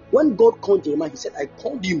 When God called Jeremiah, he said, I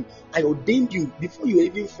called you, I ordained you before you were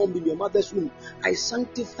even formed in your mother's womb. I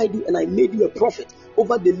sanctified you and I made you a prophet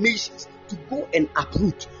over the nations to go and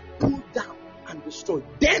uproot, pull down and destroy,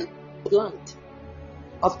 then plant.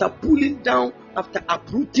 After pulling down, after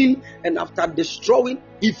uprooting, and after destroying,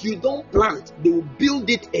 if you don't plant, they will build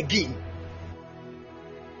it again.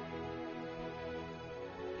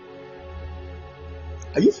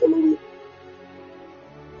 Are you following?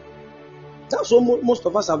 That's what most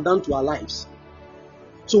of us have done to our lives.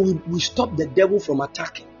 So we stopped the devil from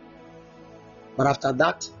attacking. But after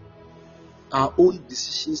that, our own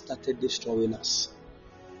decisions started destroying us.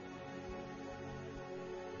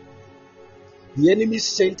 The enemy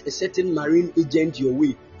sent a certain marine agent your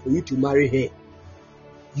way for you to marry her.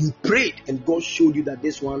 You prayed and God showed you that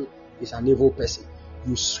this one is an evil person.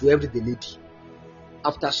 You swerved the lady.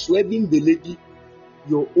 After swerving the lady,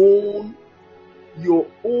 your own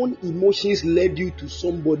emotions led you to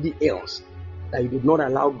somebody else that you did not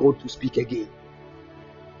allow God to speak again.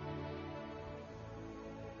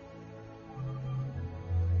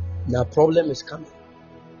 Now problem is coming.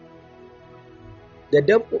 The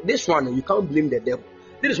devil, this one, you can't blame the devil.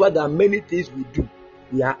 This is why there are many things we do.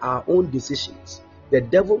 We are our own decisions. The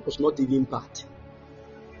devil was not even part.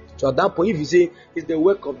 So at that point, if you say it's the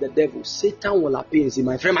work of the devil, Satan will appear and say,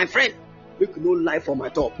 my friend, make no lie for my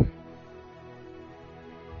top.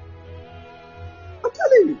 I'm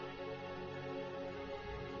telling you.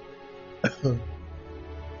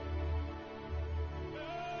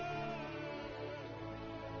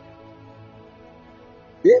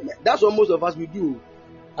 Yeah, that's what most of us will do.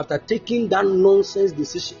 After taking that nonsense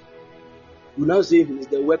decision, we now say it's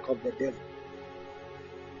the work of the devil.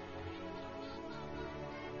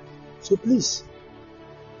 So please,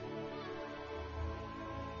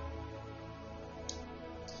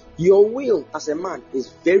 your will as a man is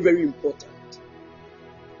very, very important.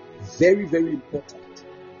 Very, very important.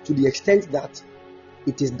 To the extent that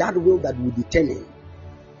it is that will that will determine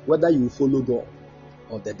whether you follow God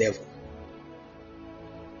or the devil.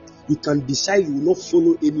 You can decide you will not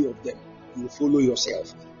follow any of them. You will follow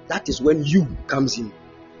yourself. That is when you comes in.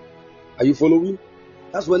 Are you following?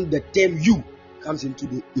 That's when the term you comes into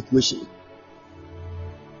the equation.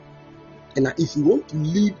 And if you want to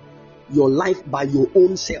live your life by your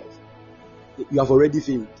own self, you have already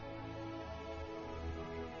failed.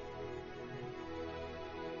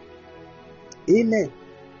 Amen.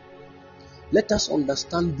 Let us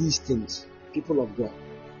understand these things, people of God.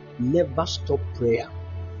 Never stop prayer.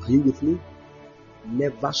 Are you with me?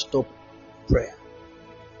 Never stop prayer.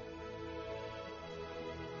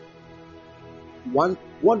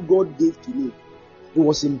 What God gave to me, it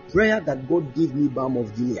was in prayer that God gave me Balm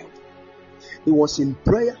of Gilead. It was in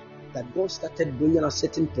prayer that God started bringing us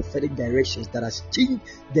certain prophetic directions that has changed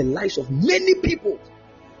the lives of many people.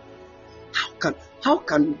 How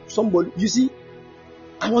can somebody, you see,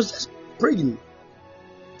 I was just praying.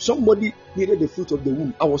 Somebody needed the fruit of the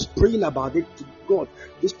womb. I was praying about it to God.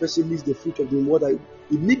 This person needs the fruit of the womb.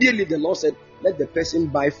 Immediately the Lord said, let the person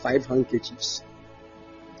buy 5 handkerchiefs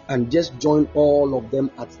and just join all of them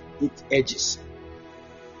at its edges.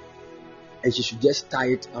 And she should just tie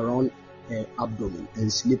it around her abdomen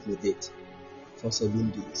and sleep with it for 7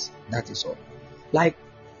 days. That is all. Like,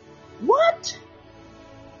 what?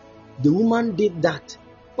 The woman did that.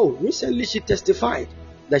 Oh, recently she testified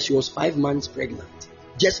that she was 5 months pregnant.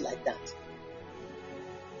 Just like that.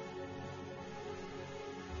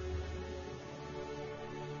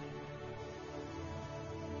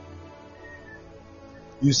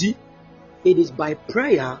 You see, it is by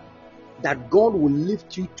prayer that God will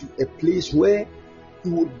lift you to a place where He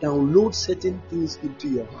will download certain things into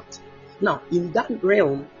your heart. Now, in that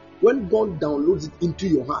realm, when God downloads it into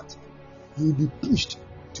your heart, you will be pushed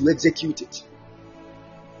to execute it.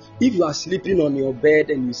 If you are sleeping on your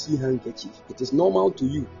bed and you see a handkerchief, it is normal to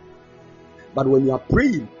you. But when you are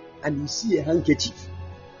praying and you see a handkerchief,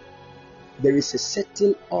 there is a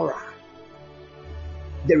certain aura.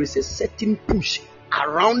 There is a certain push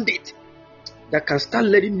around it that can start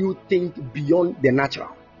letting you think beyond the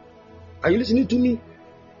natural. Are you listening to me?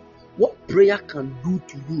 What prayer can do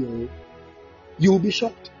to you, you will be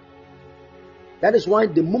shocked. That is why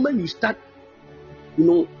the moment you start,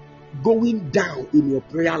 going down in your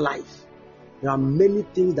prayer life, there are many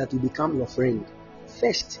things that will become your friend.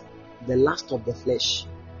 First, the lust of the flesh.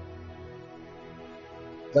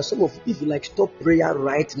 There's some of you, if you like, stop prayer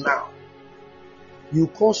right now. You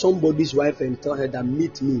call somebody's wife and tell her that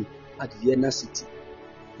meet me at Vienna City.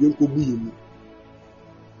 You could be me.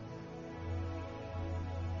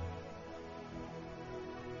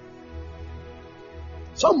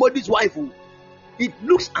 Somebody's wife, it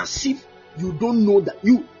looks as if you don't know that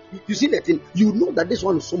You see that thing, you know that this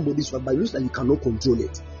one is somebody's wife, but it looks like you cannot control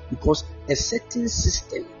it because a certain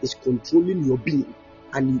system is controlling your being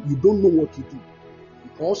and you don't know what to do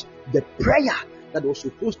because the prayer that was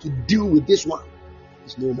supposed to deal with this one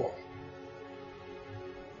is no more.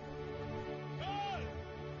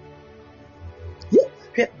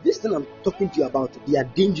 Yeah, this thing I'm talking to you about, they are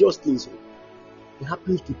dangerous things. It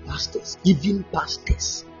happens to pastors, even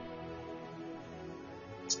pastors.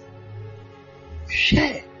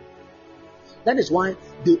 Share. That is why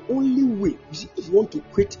the only way, you see, if you want to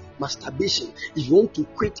quit masturbation, if you want to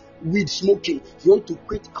quit weed smoking, if you want to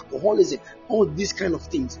quit alcoholism, all these kind of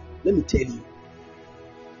things, let me tell you,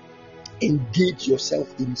 engage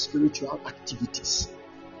yourself in spiritual activities.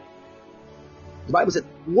 The Bible said,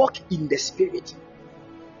 walk in the spirit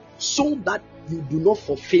so that you do not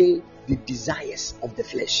fulfill the desires of the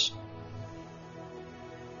flesh.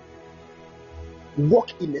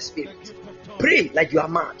 Walk in the spirit. Pray like you are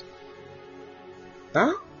mad.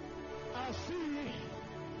 Huh?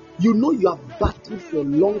 You know you have battled for a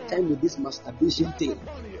long time with this masturbation thing.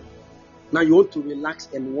 Now you want to relax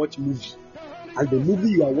and watch movie. And the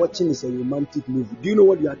movie you are watching is a romantic movie. Do you know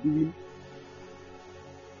what you are doing?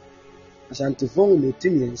 Asantifon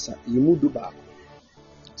metinyensa yimudu ba.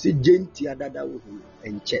 See genti adada wo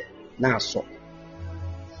enche na so.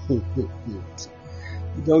 You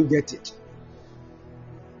don't get it.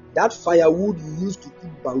 That firewood you used to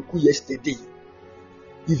cook banku yesterday,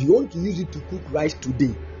 if you want to use it to cook rice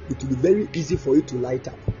today, it will be very easy for you to light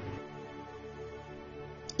up.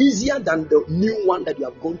 Easier than the new one that you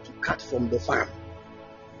have gone to cut from the farm.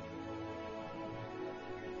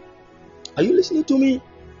 Are you listening to me?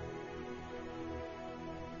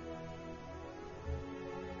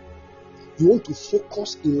 You want to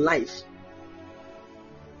focus in life,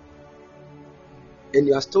 and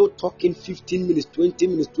you are still talking 15 minutes, 20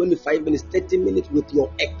 minutes, 25 minutes, 30 minutes with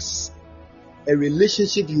your ex. A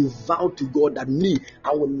relationship you vowed to God that me,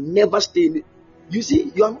 I will never stay in it. You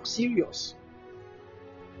see, you are not serious.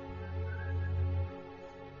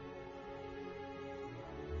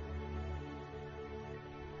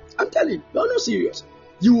 I'm telling you, you are not serious.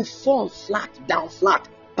 You will fall flat, down flat,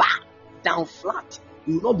 back, down flat.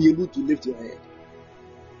 You will not be able to lift your head.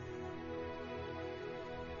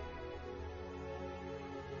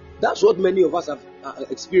 That's what many of us are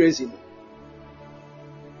experiencing.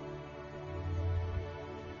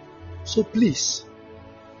 So please,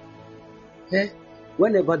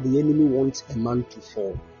 whenever the enemy wants a man to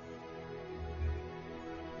fall,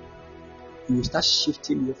 you will start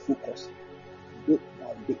shifting your focus bit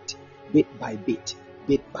by bit, bit by bit,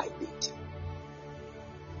 bit by bit.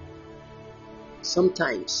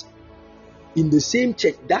 Sometimes, in the same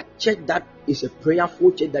church that is a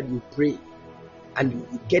prayerful church that you pray, and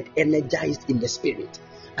you get energized in the spirit,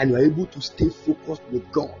 and you are able to stay focused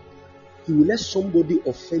with God, you will let somebody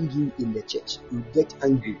offend you in the church. You get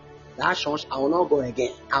angry. That church, I will not go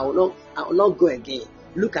again. I will not go again.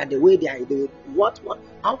 Look at the way they are doing. What?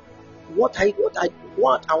 I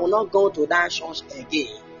will not go to that church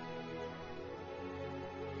again.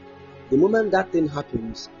 The moment that thing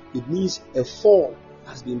happens, it means a fall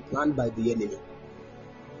has been planned by the enemy.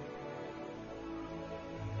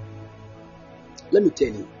 Let me tell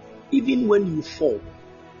you, even when you fall,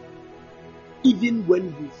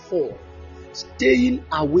 staying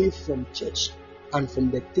away from church and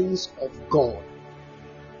from the things of God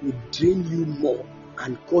will drain you more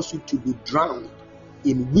and cause you to be drowned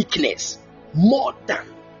in weakness more than.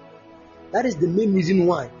 That is the main reason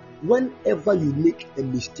why whenever you make a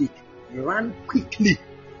mistake, run quickly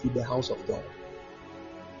to the house of God.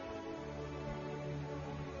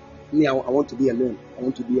 Me, I want to be alone. I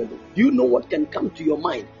want to be alone. Do you know what can come to your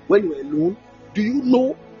mind when you're alone? Do you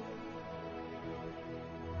know?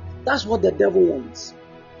 That's what the devil wants.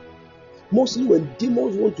 Mostly when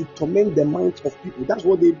demons want to torment the minds of people, that's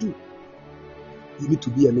what they do. You need to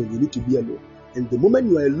be alone. You need to be alone. And the moment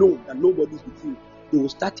you are alone and nobody's with you, they will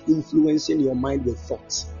start influencing your mind with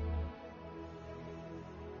thoughts.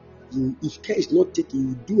 If care is not taken,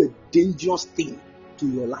 you do a dangerous thing to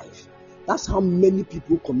your life. That's how many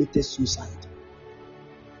people committed suicide.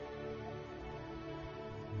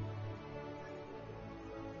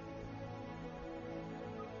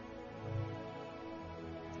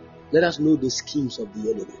 Let us know the schemes of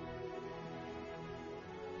the enemy.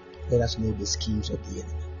 Let us know the schemes of the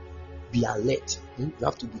enemy. Be alert. You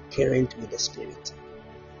have to be current with the spirit.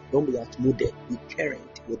 Don't be outmoded. Be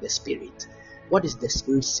current with the spirit. What is the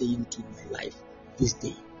spirit saying to my life this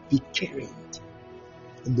day? Be current.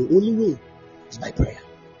 And the only way is by prayer.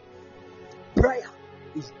 Prayer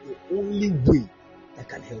is the only way that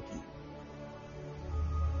can help you.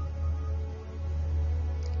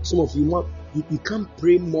 Some of you, you can't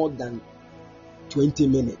pray more than 20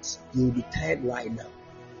 minutes. You will be tired right now.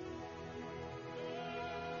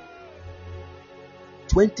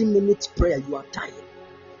 20 minutes prayer, you are tired.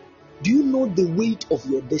 Do you know the weight of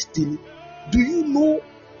your destiny? Do you know?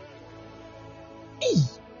 Hey.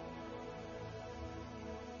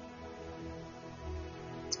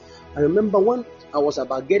 I remember when I was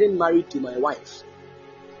about getting married to my wife.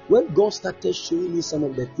 When God started showing me some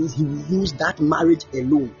of the things He will use that marriage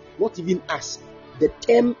alone, not even us, the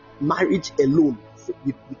term marriage alone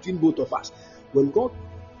between both of us. When God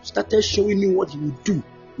started showing me what He would do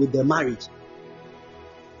with the marriage,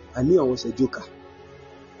 I knew I was a joker.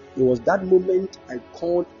 It was that moment I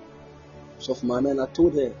called Sofmana and I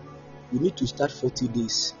told her, "You need to start 40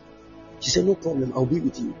 days. She said, "No problem, I'll be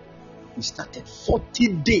with you." We started 40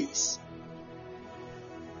 days.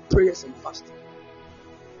 Prayers and fasting.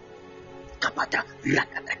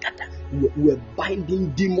 We were binding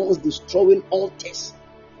demons, destroying altars,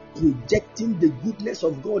 projecting the goodness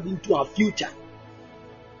of God into our future.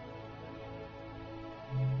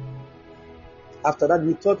 After that,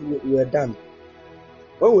 we thought we were done.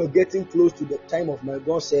 When we were getting close to the time of my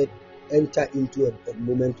God said, enter into a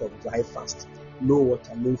moment of dry fast. No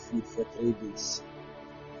water, no food for 3 days.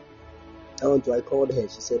 I called her.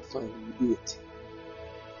 She said, "Fine, we'll do it."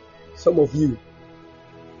 Some of you,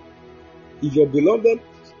 if your beloved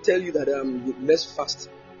tell you that let's fast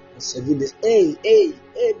for 7 days, hey,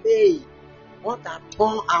 babe, what at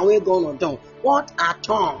all are we gonna do? What at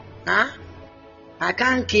all? Huh? I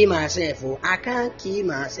can't kill myself. I can't kill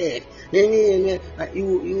myself.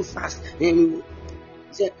 You fast.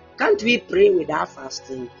 Say, can't we pray without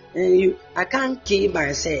fasting? I can't kill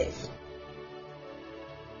myself.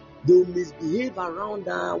 They misbehave around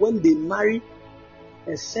when they marry.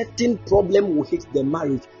 A certain problem will hit the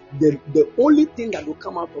marriage. The only thing that will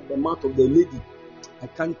come out of the mouth of the lady, "I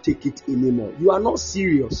can't take it anymore." You are not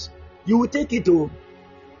serious. You will take it, oh.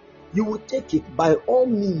 You will take it by all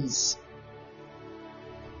means.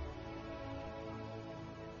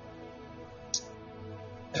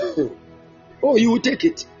 Oh, you will take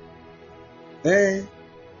it.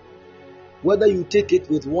 Whether you take it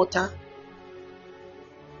with water,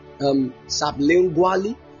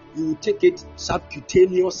 sublingually, you will take it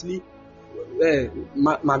subcutaneously,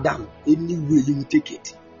 madam, any way you will take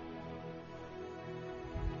it.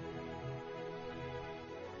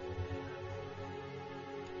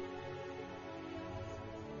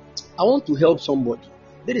 I want to help somebody.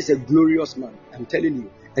 There is a glorious man, I'm telling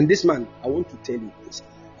you. And this man, I want to tell you this.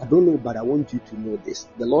 I don't know, but I want you to know this.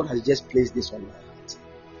 The Lord has just placed this on my heart.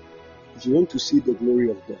 If you want to see the glory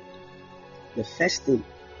of God, the first thing,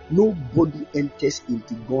 nobody enters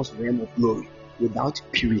into God's realm of glory without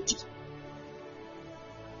purity.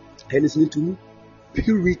 Are you listening to me?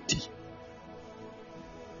 Purity.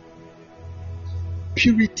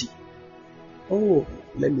 Purity. Oh,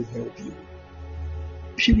 let me help you.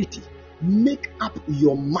 Purity. Make up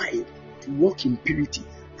your mind to walk in purity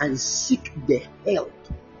and seek the help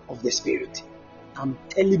of the Spirit. I'm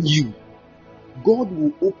telling you, God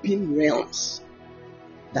will open realms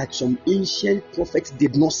that some ancient prophets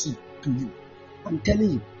did not see to you. I'm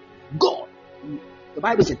telling you, God. The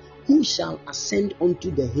Bible said, "Who shall ascend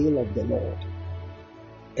unto the hill of the Lord?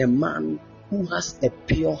 A man who has a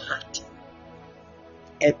pure heart."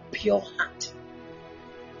 A pure heart.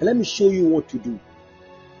 And let me show you what to do.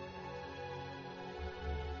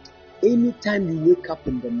 Anytime you wake up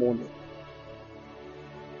in the morning,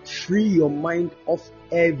 free your mind of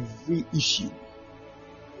every issue.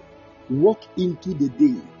 Walk into the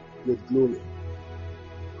day with glory.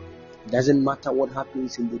 Doesn't matter what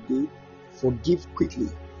happens in the day, forgive quickly.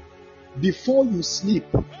 Before you sleep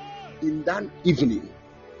in that evening,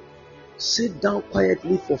 sit down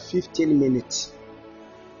quietly for 15 minutes.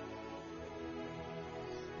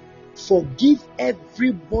 Forgive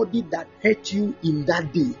everybody that hurt you in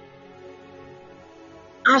that day.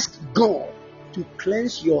 Ask God to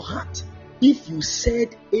cleanse your heart. If you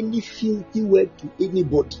said any filthy word to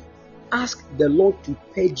anybody, ask the Lord to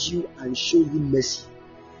purge you and show you mercy.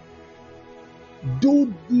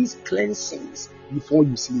 Do these cleansings before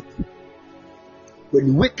you sleep. When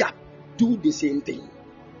you wake up, do the same thing.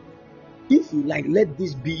 If you like, let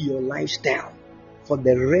this be your lifestyle for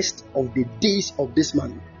the rest of the days of this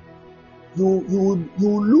month. You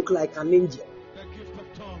will look like an angel.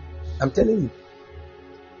 I'm telling you.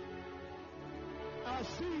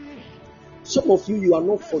 Some of you are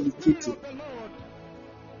not fornicating.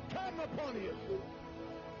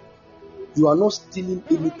 You are not stealing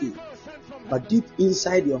anything. But deep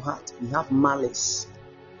inside your heart, you have malice.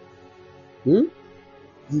 You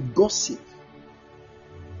gossip.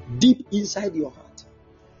 Deep inside your heart.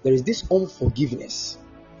 There is this unforgiveness.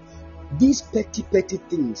 These petty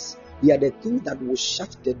things, they are the things that will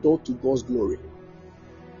shut the door to God's glory.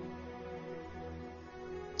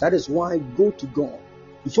 That is why go to God.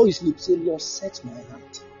 Before you sleep, say, Lord, search my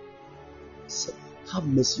heart. Say, have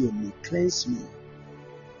mercy on me. Cleanse me.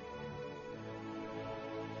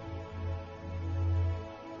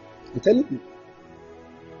 I'm telling you.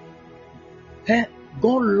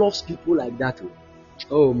 God loves people like that.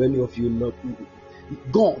 Oh, many of you know.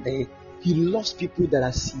 God, He loves people that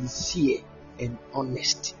are sincere and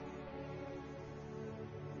honest.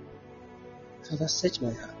 Father, search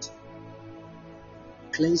my heart.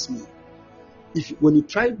 Cleanse me. When you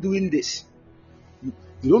try doing this, you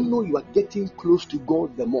don't know you are getting close to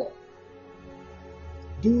God the more.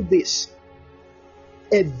 Do this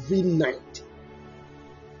every night.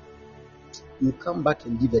 You come back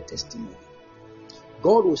and give a testimony.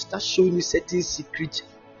 God will start showing you certain secrets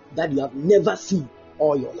that you have never seen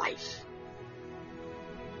all your life.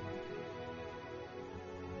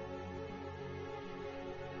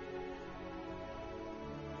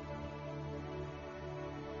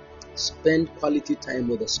 Spend quality time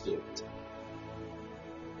with the Spirit.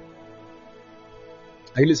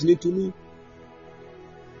 Are you listening to me?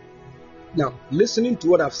 Now, listening to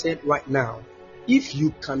what I've said right now, if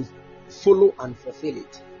you can follow and fulfill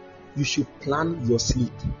it, you should plan your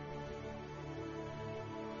sleep.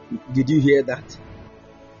 Did you hear that?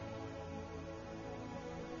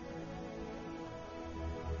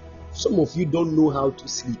 Some of you don't know how to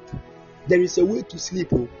sleep. There is a way to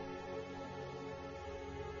sleep.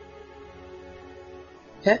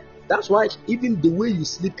 That's why even the way you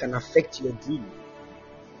sleep can affect your dream.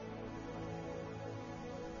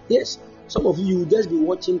 Yes, some of you will just be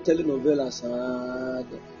watching telenovelas.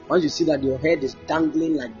 Once you see that your head is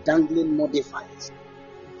dangling like dangling modifiers.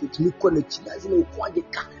 Hey!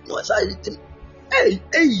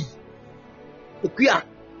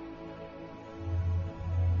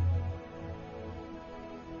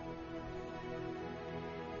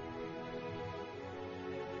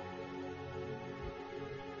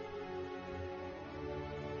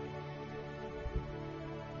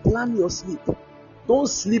 Plan your sleep. Don't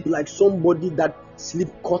sleep like somebody that sleep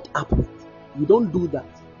caught up with. You don't do that.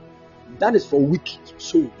 That is for weak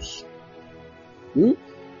souls.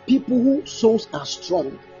 People whose souls are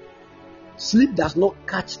strong, sleep does not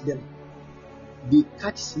catch them. They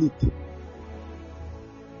catch sleep.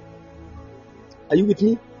 Are you with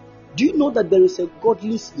me? Do you know that there is a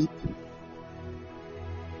godly sleep?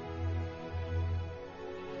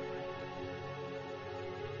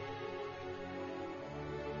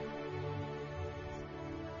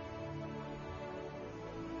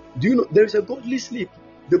 Do you know there is a godly sleep?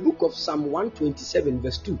 The book of Psalm 127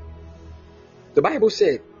 verse 2. The Bible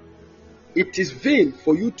said, it is vain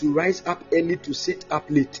for you to rise up early to sit up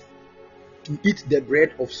late, to eat the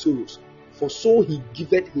bread of sorrows, for so he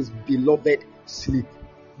giveth his beloved sleep.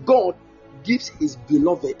 God gives his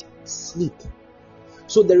beloved sleep.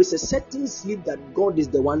 So there is a certain sleep that God is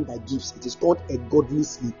the one that gives. It is called a godly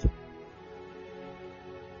sleep.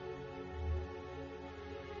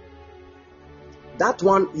 That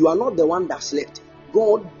one, you are not the one that slept.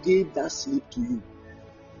 God gave that sleep to you.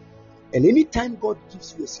 And anytime God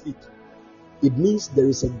gives you a sleep, it means there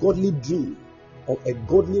is a godly dream or a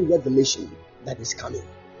godly revelation that is coming.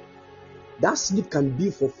 That sleep can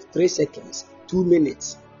be for 3 seconds, 2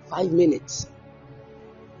 minutes, 5 minutes.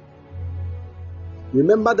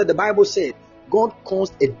 Remember that the Bible said God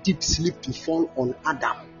caused a deep sleep to fall on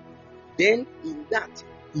Adam. Then in that,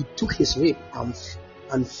 he took his rib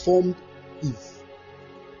and formed Eve.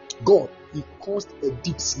 God, he caused a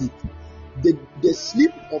deep sleep. The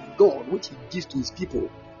sleep of God which he gives to his people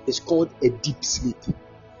is called a deep sleep.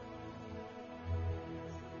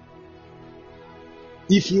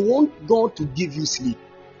 If you want God to give you sleep,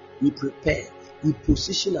 we prepare, we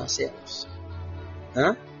position ourselves.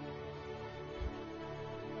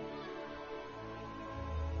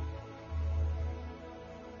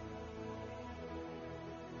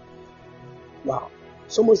 Wow.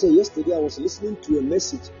 Someone said yesterday I was listening to a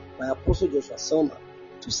message by Apostle Joshua Selma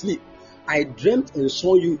to sleep. I dreamt and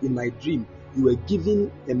saw you in my dream. You were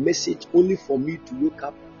giving a message only for me to wake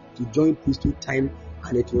up to join priesthood time,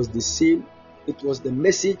 and it was the same. It was the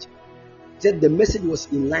message. That the message was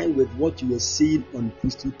in line with what you were saying on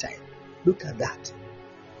priesthood time. Look at that.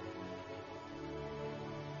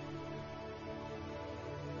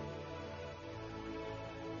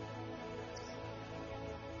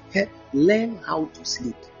 Learn how to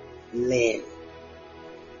sleep. Learn.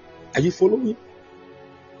 Are you following?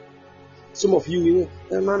 Some of you,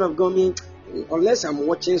 the man of God, unless I'm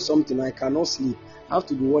watching something, I cannot sleep. I have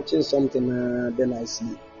to be watching something, then I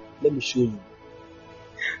sleep. Let me show you.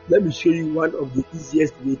 Let me show you one of the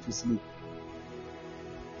easiest way to sleep.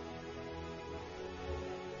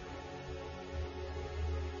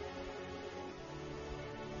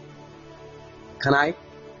 Can I?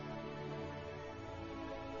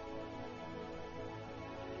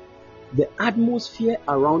 The atmosphere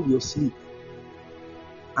around your sleep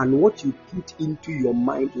and what you put into your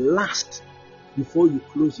mind last before you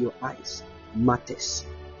close your eyes matters.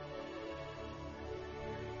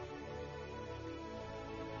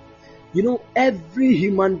 You know, every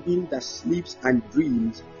human being that sleeps and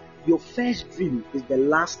dreams, your first dream is the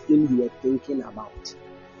last thing you are thinking about.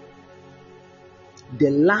 The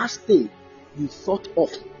last thing you thought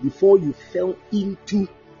of before you fell into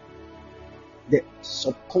the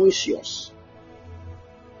subconscious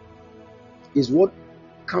is what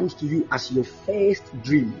comes to you as your first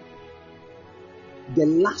dream. The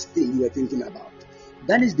last thing you are thinking about.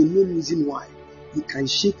 That is the main reason why you can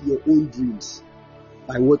shape your own dreams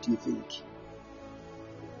by what you think.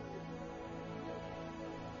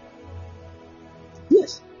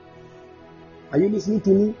 Yes. Are you listening to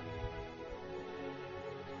me?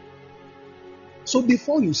 So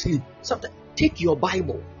before you sleep, sometimes take your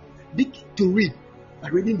Bible, begin to read. By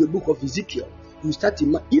reading the book of Ezekiel, you start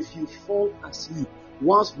to. If you fall asleep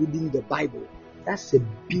whilst reading the Bible, that's a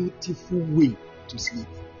beautiful way to sleep.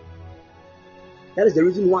 That is the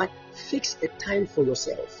reason why fix a time for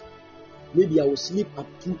yourself. Maybe I will sleep at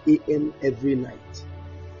 2 a.m. every night,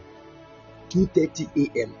 2:30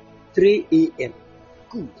 a.m., 3 a.m.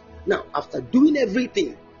 Good. Now, after doing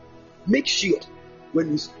everything, make sure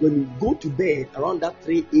when you go to bed around that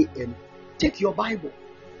 3 a.m., take your Bible.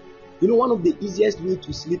 You know, one of the easiest ways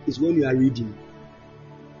to sleep is when you are reading.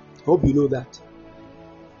 Hope you know that.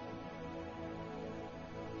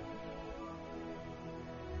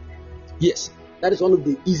 Yes, that is one of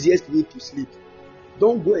the easiest ways to sleep.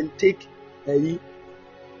 Don't go and take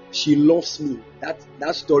She Loves Me,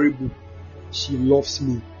 that storybook, She Loves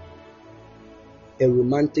Me, a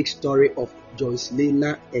romantic story of Joyce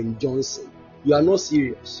Lena and Johnson. You are not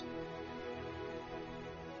serious.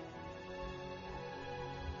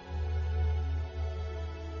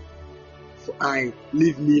 For I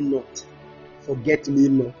leave me not, forget me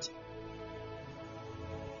not,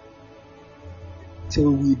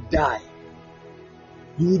 till we die.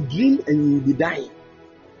 You will dream and you will be dying.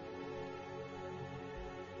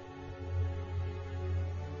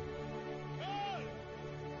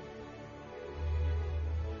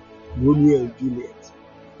 Romeo and Juliet.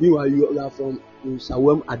 Meanwhile, you are from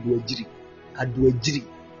Sawam Adwejiri.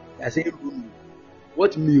 I say Romeo.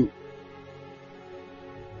 What meal?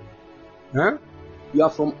 Huh? You are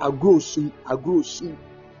from Agrosu.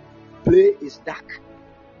 Play is dark.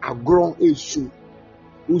 Agron is soon.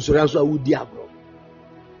 Usurazo Udi Agron.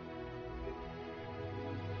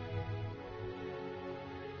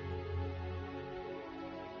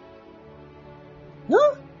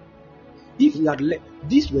 Huh? If we had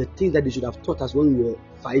these were things that they should have taught us when we were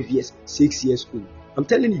 5 years, 6 years old. I'm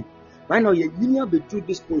telling you, right now you're linear between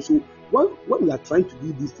this point. So when we are trying to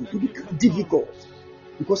do these things, it becomes difficult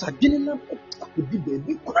because I didn't know could be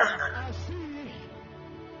baby.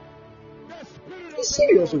 It's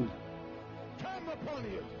serious.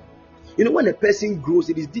 You know, when a person grows,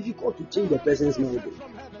 it is difficult to change the person's mind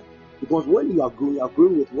because when you are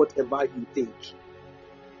growing with whatever you think.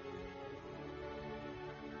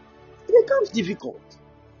 It becomes difficult.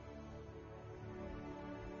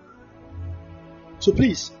 So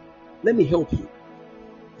please, let me help you.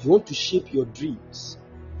 If you want to shape your dreams,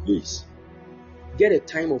 please get a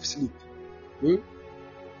time of sleep.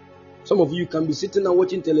 Some of you can be sitting and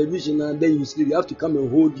watching television and then you sleep. You have to come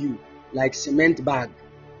and hold you like cement bag.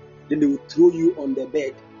 Then they will throw you on the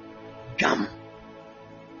bed. Gum.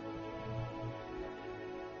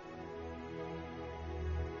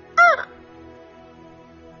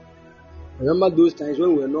 Remember those times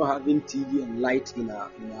when we were not having TV and light in our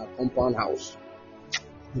compound house?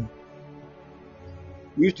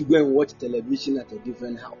 We used to go and watch television at a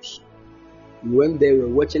different house. We went there, we were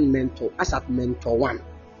watching Mentor. As at Mentor 1,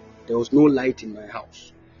 there was no light in my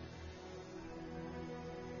house.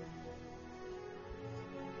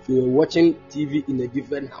 We were watching TV in a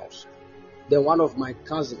different house. Then one of my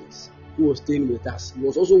cousins who was staying with us, he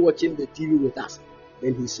was also watching the TV with us.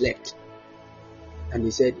 Then he slept. And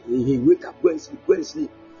he said, he wake up, go and sleep.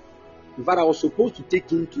 In fact, I was supposed to take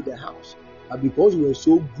him to the house. But because we were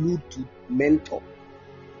so glued to Mentor,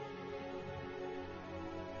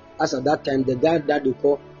 as at that time, the guy that they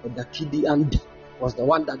call the Kidi Ambi was the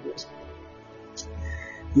one that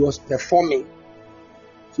was performing.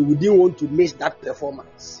 So we didn't want to miss that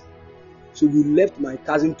performance. So we left my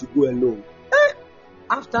cousin to go alone.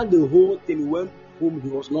 after the whole thing went home, he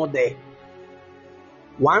was not there.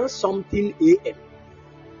 1 something a.m.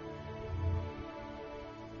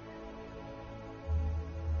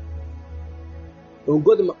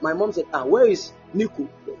 My mom said, where is Nico?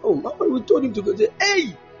 Oh, Mama, we told him to go. Say,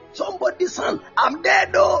 hey, somebody's son, I'm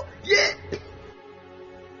dead though. Yeah.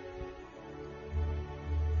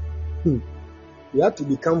 We had to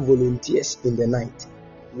become volunteers in the night,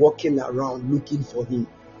 walking around looking for him.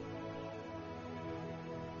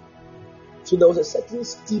 So there was a certain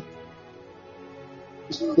steep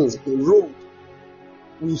road.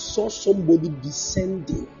 We saw somebody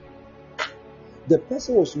descending. The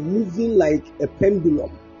person was moving like a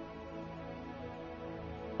pendulum.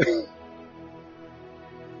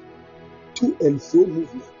 To and fro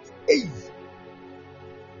movement. Hey.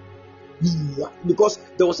 Because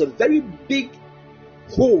there was a very big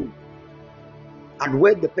hole and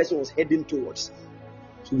where the person was heading towards.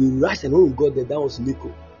 So we rushed, and when we got there, that was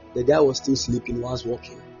Nico. The guy was still sleeping whilst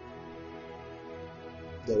walking.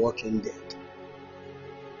 The Walking Dead.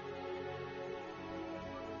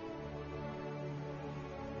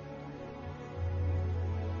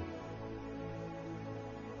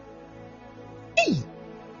 Hey!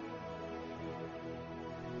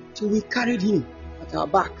 So we carried him at our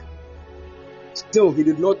back. Still, he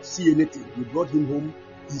did not see anything. We brought him home.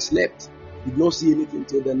 He slept. He did not see anything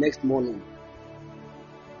till the next morning.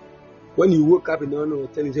 When he woke up in the morning,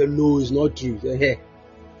 he said, no, it's not true. He said, hey.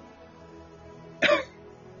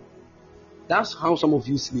 That's how some of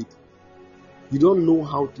you sleep. You don't know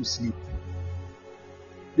how to sleep.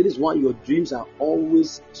 That is why your dreams are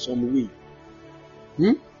always some way.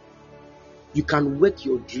 You can work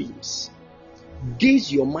your dreams.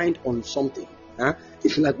 Gaze your mind on something.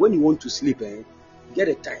 If like when you want to sleep, get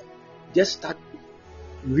a time. Just start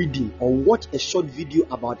reading or watch a short video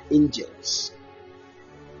about angels.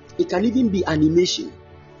 It can even be animation.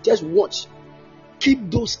 Just watch.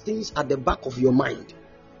 Keep those things at the back of your mind.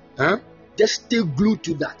 Just stay glued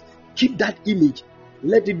to that. Keep that image.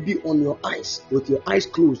 Let it be on your eyes with your eyes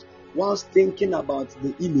closed. Whilst thinking about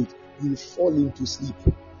the image, you fall into sleep.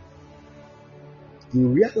 You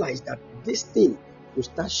realize that this thing will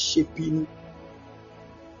start shaping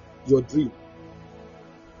your dream.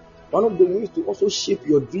 One of the ways to also shape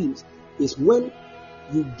your dreams is when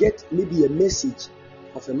you get maybe a message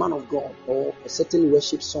of a man of God or a certain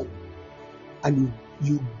worship song, and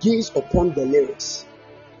you gaze upon the lyrics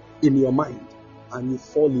in your mind and you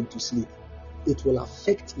fall into sleep. It will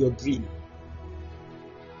affect your dream.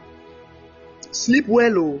 Sleep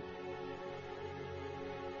well, oh.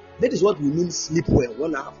 That is what we mean sleep well.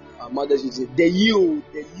 When our mothers used to say, the you,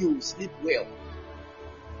 sleep well.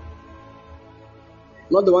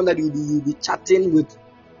 Not the one that you'll be chatting with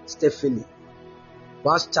Stephanie.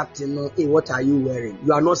 Whilst chatting, hey, what are you wearing?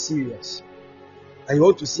 You are not serious. And you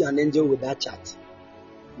want to see an angel with that chat.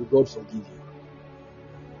 Will God forgive you?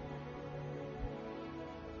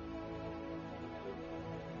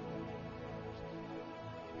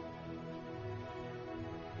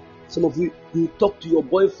 Some of you talk to your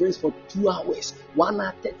boyfriends for 2 hours, 1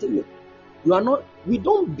 hour, 30 minutes. We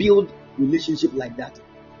don't build relationship like that.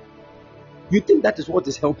 You think that is what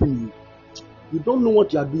is helping you. You don't know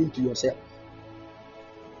what you are doing to yourself.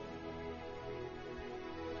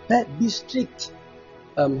 Be strict.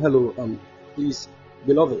 Hello, please,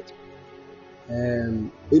 beloved.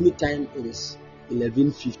 Anytime it is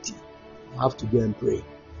 11:50, you have to go and pray.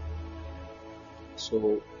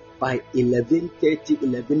 So by 11:30,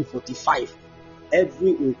 11:45,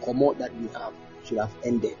 every incommode that we have should have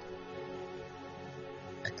ended.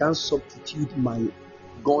 I can't substitute my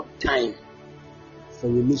God time for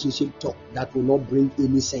relationship talk that will not bring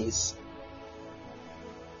any sense.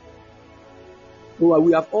 So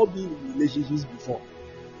we have all been in relationships before.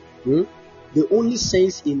 The only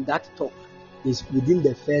sense in that talk is within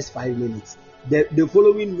the first 5 minutes. The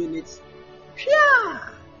following minutes,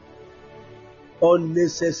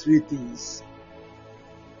 unnecessary things,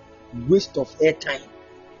 waste of airtime.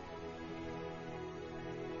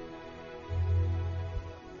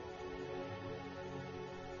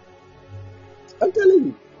 I'm telling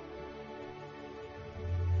you.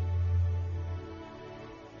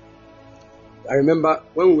 I remember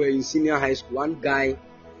when we were in senior high school, one guy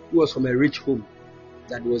who was from a rich home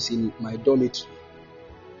that was in my dormitory.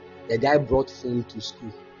 The guy brought phone to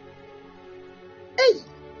school. Hey!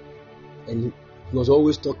 And he was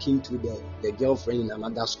always talking to the girlfriend in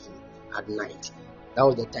another school at night. That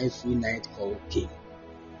was the time free night call came.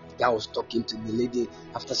 The guy was talking to the lady.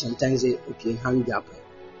 After some time, say, okay, hang up.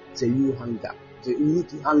 Say, you hang up. Say, you need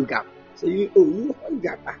to hang up. Say, you hang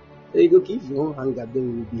up. Say, okay, if you don't hang up, then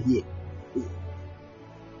we will be here.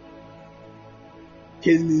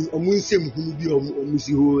 Case means omunsem hunu bi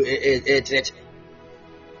omusi ho church.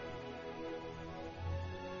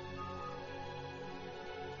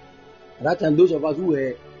 At that time, those of us who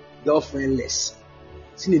were girlfriendless,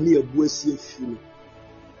 seen me a boy see a few.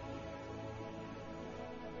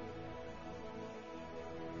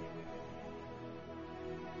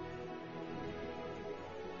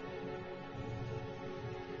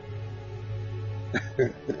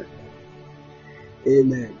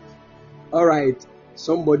 Amen. All right.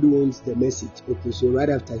 Somebody wants the message. Okay, so right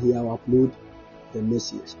after here, I'll upload the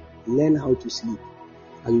message. Learn how to sleep.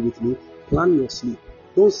 Are you with me? Plan your sleep.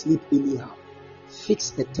 Don't sleep anyhow.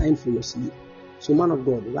 Fix a time for your sleep. So, man of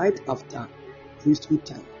God, right after priesthood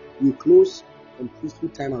time, we close on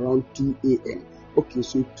priesthood time around 2 a.m. Okay,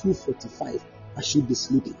 so 2:45, I should be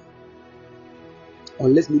sleeping.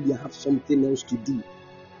 Unless maybe I have something else to do.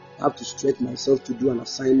 I have to stretch myself to do an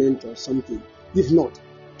assignment or something. If not,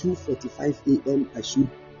 2:45 a.m. I should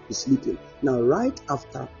be sleeping. Now, right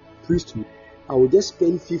after priesthood, I will just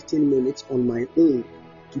spend 15 minutes on my own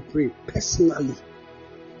to pray personally.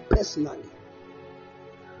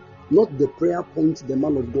 Not the prayer point the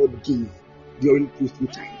man of God gave during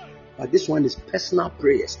priesthood time, but this one is personal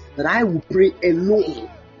prayers that I will pray alone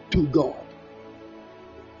to God.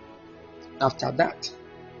 After that,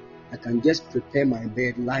 I can just prepare my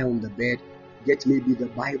bed, lie on the bed, get maybe the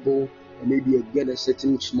Bible, or maybe get a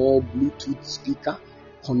certain small Bluetooth speaker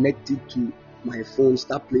connected to my phone,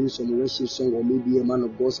 start playing some worship song or maybe a man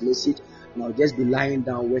of God's message, and I'll just be lying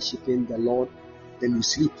down worshiping the Lord. Then you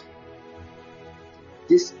sleep.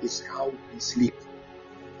 This is how we sleep.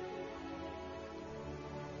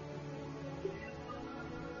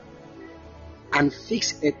 And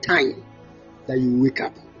fix a time that you wake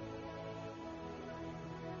up.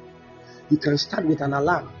 You can start with an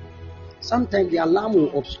alarm. Sometimes the alarm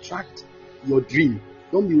will obstruct your dream.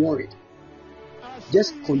 Don't be worried.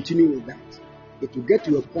 Just continue with that. It will get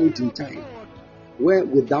to a point in time where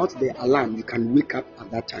without the alarm, you can wake up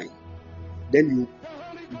at that time. Then you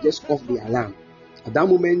just off the alarm. At that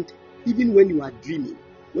moment, even when you are dreaming,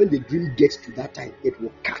 when the dream gets to that time, it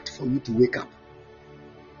will cut for you to wake up.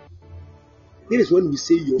 This is when we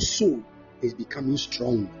say your soul is becoming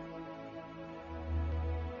strong.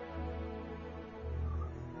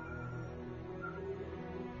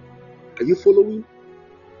 Are you following?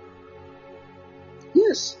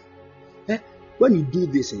 Yes. When you do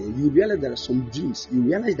this, you realize there are some dreams. You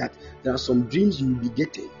realize that there are some dreams you will be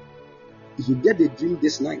getting. If you get the dream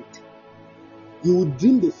this night, you will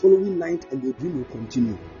dream the following night and the dream will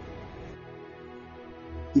continue.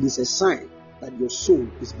 It is a sign that your soul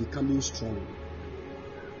is becoming strong.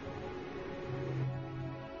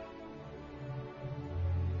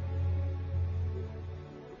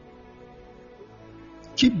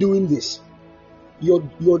 Keep doing this. Your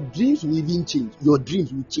dreams will even change. Your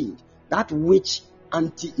dreams will change. That witch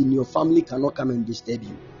auntie in your family cannot come and disturb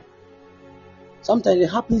you. Sometimes it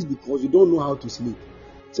happens because you don't know how to sleep.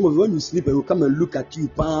 Some of you, when you sleep, it will come and look at you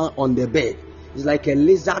on the bed. It's like a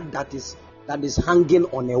lizard that is hanging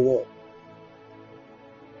on a wall.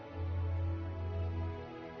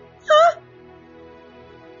 Huh?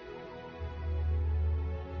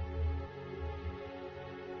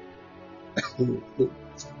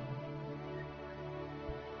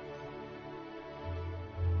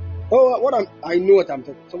 I know what I'm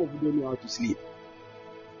talking. Some of you don't know how to sleep.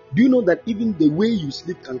 Do you know that even the way you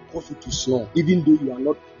sleep can cause you to snore, even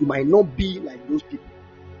though you might not be like those people?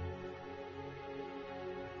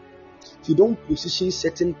 If you don't position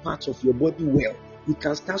certain parts of your body well, you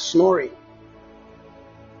can start snoring.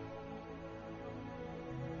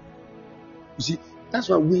 You see, that's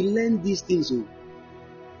why we learn these things.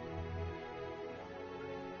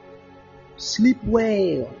 Sleep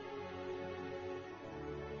well.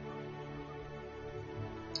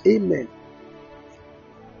 Amen.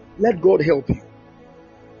 Let God help you.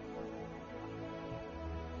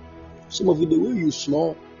 Some of you, the way you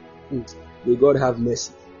snore, may God have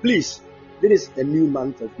mercy. Please, this is a new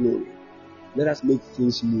month of glory. Let us make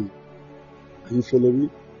things new. Are you following?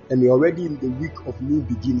 And we're already in the week of new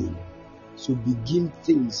beginning. So begin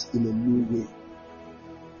things in a new way.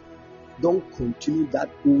 Don't continue that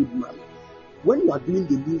old man. When you are doing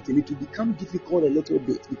the new thing, it will become difficult a little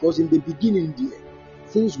bit because in the beginning,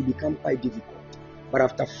 things will become quite difficult. But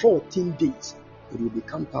after 14 days, it will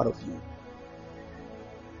become part of you.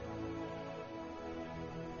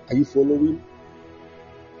 Are you following?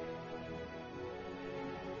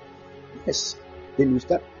 Yes. Then you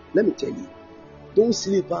start. Let me tell you. Don't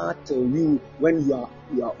sleep until when you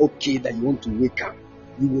are okay that you want to wake up.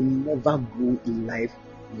 You will never grow in life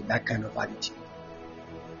with that kind of attitude.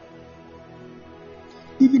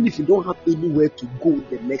 Even even if you don't have anywhere to go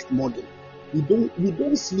the next morning. We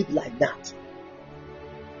don't sleep like that.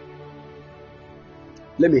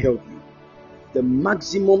 Let me help you. The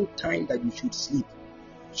maximum time that you should sleep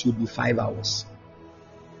should be 5 hours.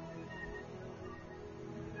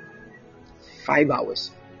 5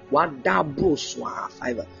 hours. What double 5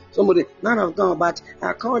 hours? Somebody, none of them, but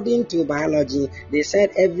according to biology, they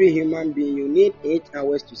said every human being, you need 8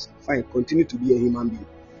 hours to sleep. Fine, continue to be a human being.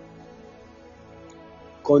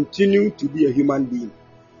 Continue to be a human being.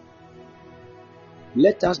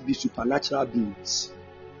 Let us be supernatural beings.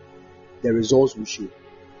 The results will show.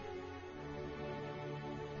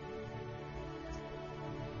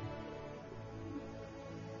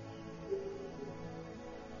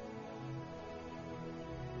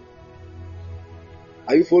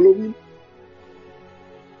 Are you following?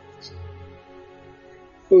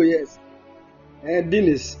 Oh yes.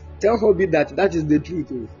 Dennis, tell Hobby that is the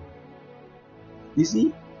truth. You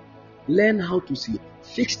see, learn how to sleep.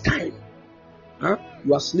 Fix time.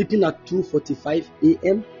 You are sleeping at 2:45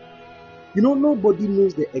 a.m. You know, nobody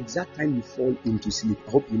knows the exact time you fall into sleep.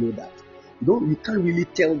 I hope you know that. You can't really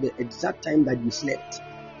tell the exact time that you slept.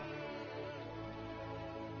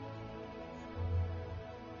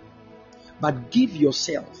 But give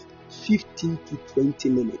yourself 15 to 20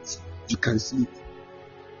 minutes. You can sleep.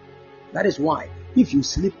 That is why if you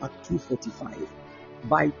sleep at 2:45,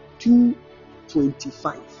 by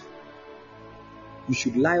 2:25, you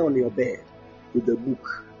should lie on your bed with a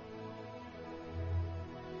book.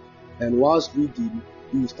 And whilst reading,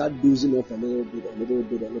 you start dozing off a little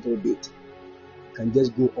bit. You can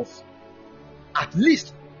just go off. At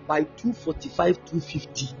least by 2:45,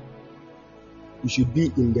 2:50, you should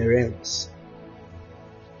be in the realms.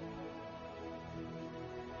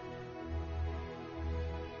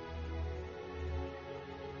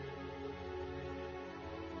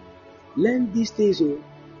 Learn these things.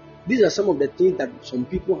 These are some of the things that some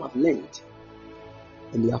people have learned,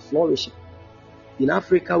 and they are flourishing. In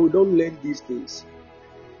Africa, we don't learn these things.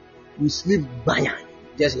 We sleep bang,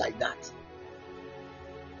 just like that.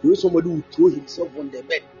 You know, somebody will throw himself on the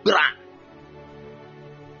bed. Brah!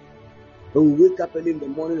 When we wake up early in the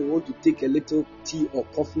morning and want to take a little tea or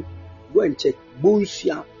coffee, go and check.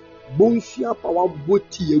 Bonsia power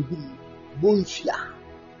boti egum. Bonsia.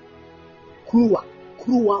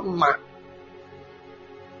 Kruwa ma.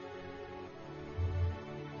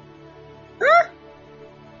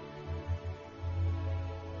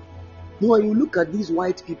 When you look at these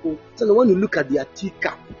white people, so when you look at their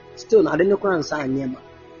teacup, still not and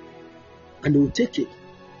they will take it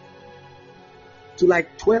to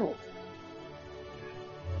like 12.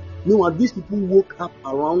 Meanwhile, these people woke up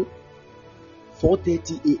around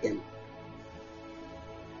 4:30 a.m.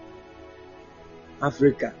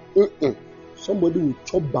 Africa, somebody will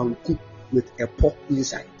chop banku with a pork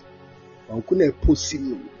inside. Banku na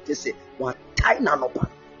possible. Just say one time na no.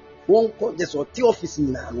 One call just or the office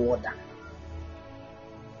in an order,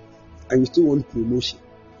 and you still want promotion.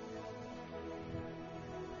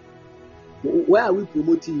 Where are we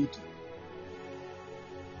promoting you to?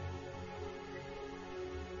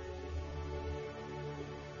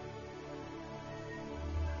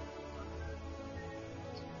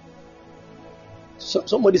 So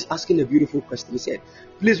somebody's asking a beautiful question. He said,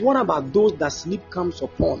 please, what about those that sleep comes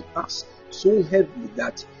upon us so heavily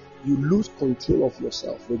that you lose control of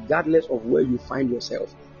yourself, regardless of where you find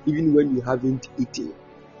yourself, even when you haven't eaten?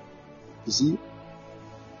 You see,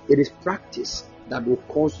 it is practice that will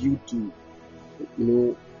cause you to,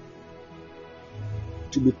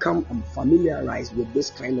 to become familiarized with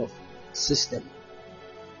this kind of system.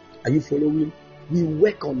 Are you following? We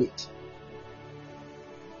work on it.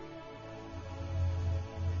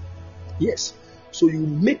 Yes. So you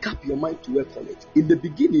make up your mind to work on it. In the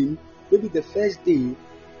beginning, maybe the first day, you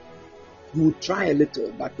will try a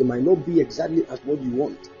little, but it might not be exactly as what you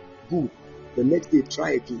want. Good. The next day,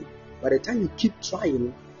 try again. By the time you keep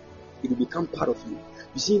trying, it will become part of you.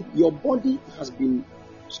 You see, your body has been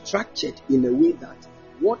structured in a way that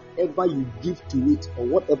whatever you give to it or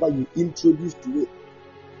whatever you introduce to it,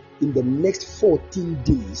 in the next 14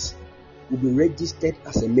 days, will be registered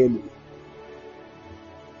as a memory.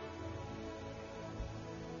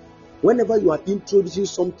 Whenever you are introducing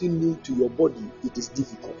something new to your body, it is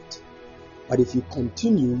difficult. But if you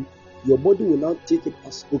continue, your body will now take it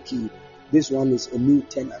as, okay, this one is a new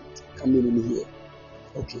tenant coming in here.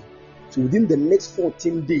 Okay. So within the next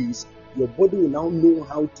 14 days, your body will now know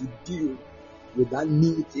how to deal with that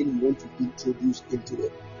new thing you want to introduce into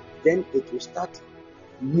it. Then it will start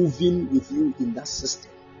moving with you in that system.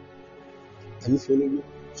 Are you following me?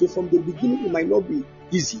 So from the beginning, it might not be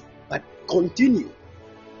easy, but continue.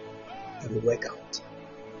 It will work out.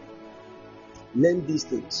 Learn these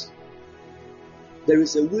things. There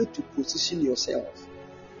is a way to position yourself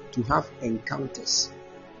to have encounters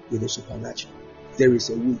with the supernatural. There is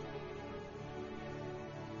a way.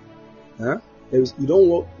 You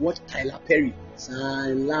don't watch Tyler Perry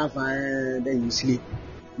and laugh and then you sleep.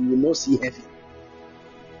 You will not see heaven.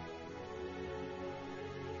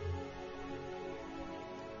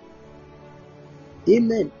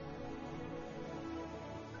 Amen.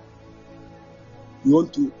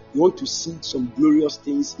 You want to see some glorious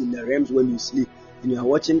things in the realms when you sleep, and you are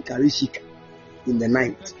watching Karishika in the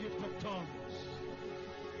night.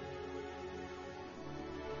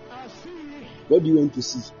 What do you want to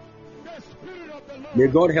see? May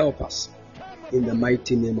God help us in the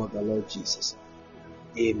mighty name of the Lord Jesus.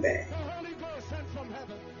 Amen.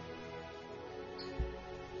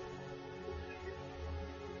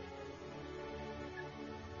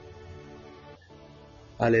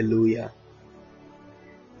 Hallelujah.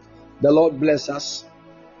 The Lord bless us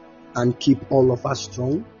and keep all of us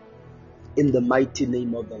strong in the mighty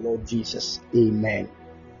name of the Lord Jesus. Amen.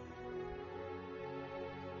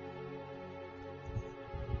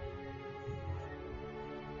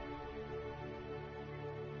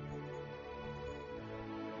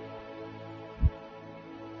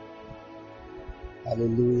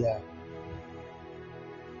 Hallelujah.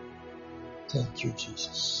 Thank you,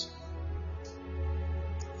 Jesus.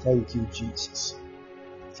 Thank you, Jesus.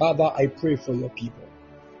 Father, I pray for your people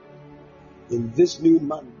in this new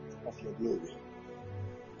month of your glory.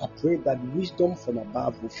 I pray that wisdom from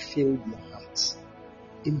above will fill their hearts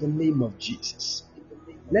in the name of Jesus.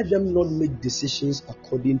 Let them not make decisions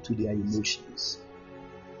according to their emotions,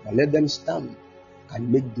 but let them stand and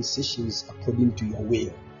make decisions according to your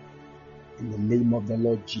will in the name of the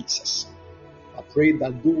Lord Jesus. I pray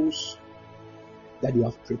that those that you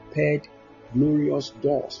have prepared glorious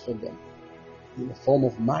doors for them in the form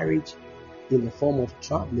of marriage, in the form of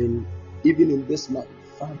traveling, even in this month,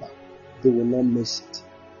 Father, they will not miss it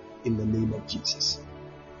in the name of Jesus.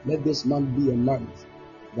 Let this month be a month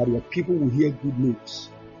that your people will hear good news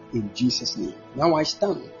in Jesus' name. Now I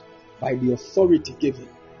stand by the authority given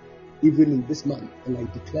even in this month, and I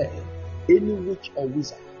declare any witch or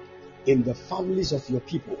wizard in the families of your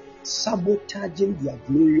people sabotaging their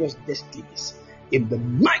glorious destinies in the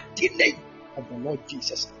mighty name of the Lord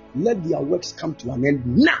Jesus. Let their works come to an end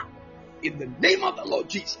now in the name of the Lord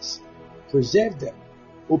Jesus. Preserve them,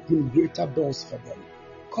 open greater doors for them,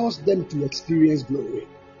 cause them to experience glory.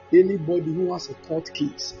 Anybody who has a court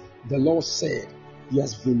case, the Lord said he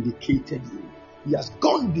has vindicated you. He has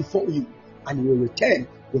gone before you and will return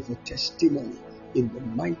with a testimony in the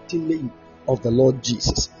mighty name of the Lord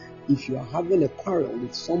Jesus. If you are having a quarrel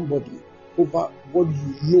with somebody over what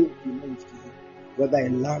you know belongs to you, whether a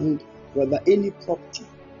land, whether any property,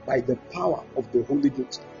 by the power of the Holy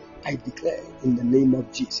Ghost, I declare in the name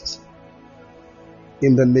of Jesus.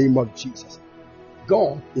 In the name of Jesus.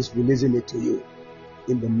 God is releasing it to you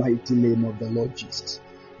in the mighty name of the Lord Jesus.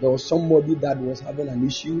 There was somebody that was having an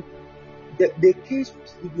issue. The case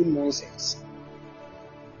was even nonsense.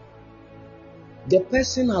 The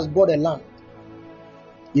person has bought a land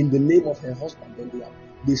in the name of her husband, and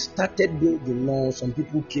they started building law. Some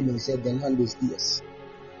people came and said the land is theirs.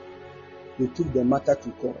 They took the matter to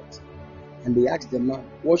court and they asked the man,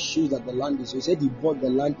 what shows that the land is? He said he bought the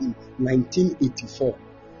land in 1984.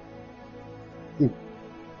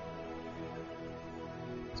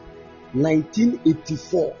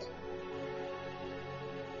 1984.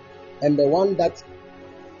 And the one that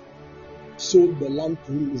sold the land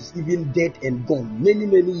to him is even dead and gone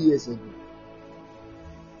many years ago.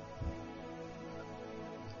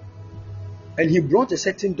 And he brought a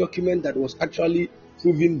certain document that was actually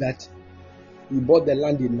proving that he bought the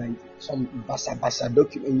land in some basa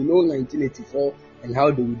document. You know 1984 and how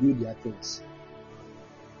they will do their things.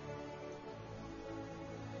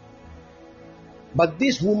 But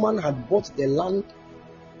this woman had bought the land.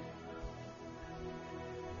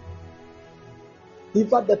 In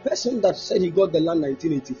fact, the person that said he got the land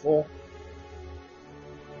 1984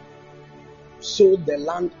 sold the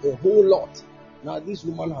land a whole lot. Now this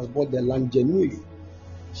woman has bought the land genuinely.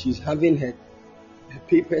 She's having her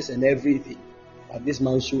papers and everything. But this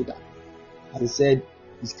man showed up and said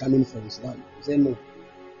he's coming for his land. He said no.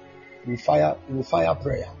 We'll fire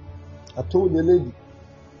prayer. I told the lady.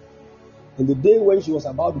 And the day when she was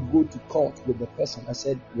about to go to court with the person, I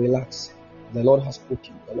said, relax. The Lord has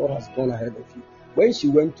spoken. The Lord has gone ahead of you. When she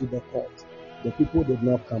went to the court, the people did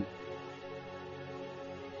not come.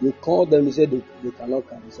 They called them, they said they cannot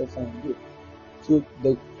come. They said, fine, good. So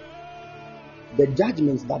the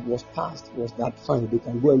judgment that was passed was that fine, they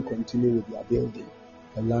can go and continue with their building.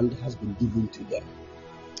 The land has been given to them.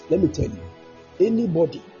 Let me tell you,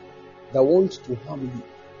 Anybody that wants to harm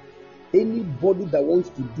you, anybody that wants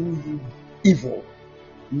to do you evil,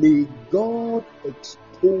 may God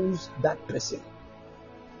expose that person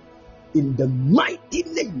in the mighty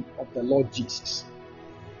name of the Lord Jesus.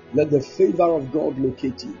 Let the favor of God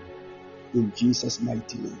locate you in Jesus'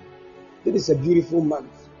 mighty name. It is a beautiful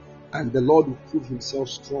month, and the Lord will prove himself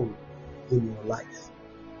strong in your life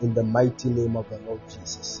in the mighty name of the Lord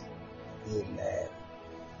Jesus. Amen.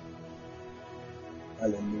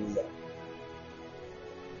 Hallelujah.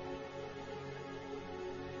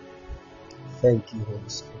 Thank you, Holy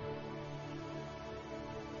Spirit.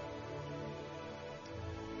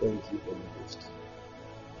 Thank you, Holy Ghost.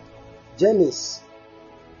 Janice,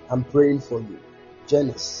 I'm praying for you.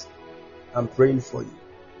 Janice, I'm praying for you.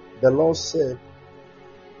 The Lord said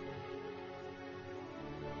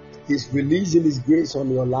He's releasing His grace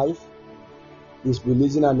on your life. He's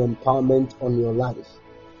releasing an empowerment on your life.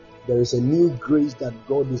 There is a new grace that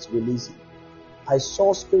God is releasing. I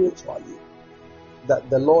saw spiritually that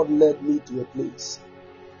the Lord led me to a place,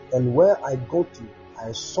 and where I got to,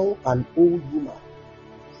 I saw an old woman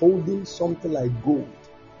holding something like gold,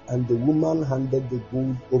 and the woman handed the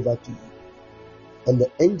gold over to you. And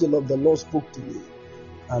the angel of the Lord spoke to me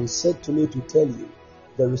and said to me to tell you,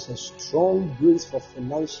 there is a strong grace for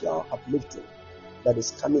financial uplifting that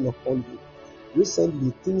is coming upon you.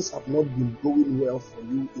 Recently, things have not been going well for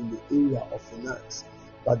you in the area of finance,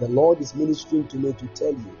 but the Lord is ministering to me to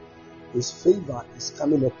tell you His favor is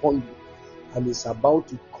coming upon you and is about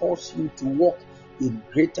to cause you to walk in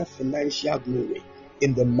greater financial glory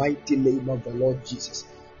in the mighty name of the Lord Jesus.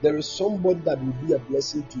 There is somebody that will be a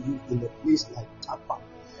blessing to you in a place like Takwa.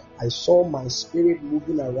 I saw my spirit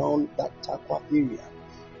moving around that Takwa area,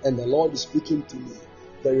 and the Lord is speaking to me.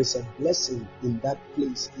 There is a blessing in that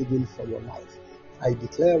place even for your life. I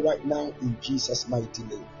declare right now in Jesus' mighty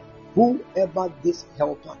name, whoever this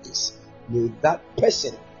helper is, may that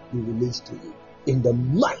person be released to you in the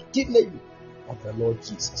mighty name of the Lord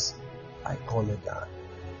Jesus. I call it down.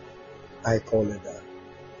 I call it down.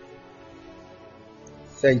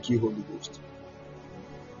 Thank you, Holy Ghost.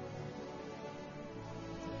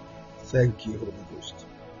 Thank you, Holy Ghost.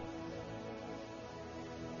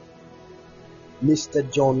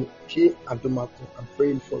 Mr. John K. Adomako, I'm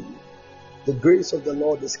praying for you. The grace of the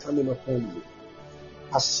Lord is coming upon you.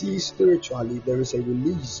 I see spiritually there is a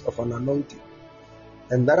release of an anointing,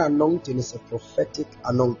 and that anointing is a prophetic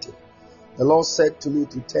anointing. The Lord said to me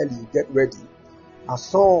to tell you, get ready. I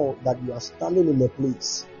saw that you are standing in a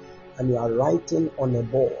place and you are writing on a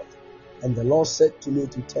board, and the Lord said to me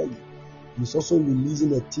to tell you, He's also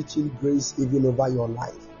releasing a teaching grace even over your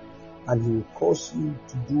life, and He will cause you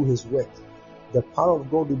to do His work. The power of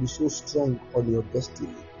God will be so strong on your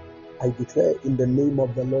destiny. I declare in the name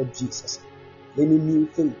of the Lord Jesus, any new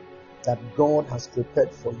thing that God has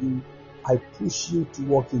prepared for you, I push you to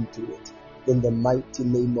walk into it in the mighty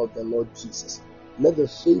name of the Lord Jesus. Let the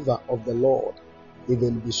favor of the Lord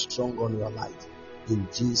even be strong on your life. In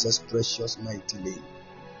Jesus' precious mighty name,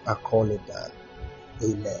 I call it down.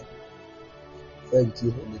 Amen. Thank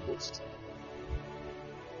you, Holy Ghost.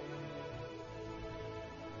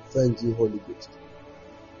 Thank you, Holy Ghost.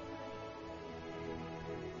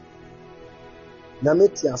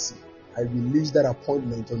 Nametiasi, I release that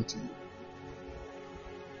appointment unto you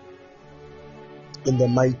in the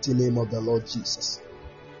mighty name of the Lord Jesus.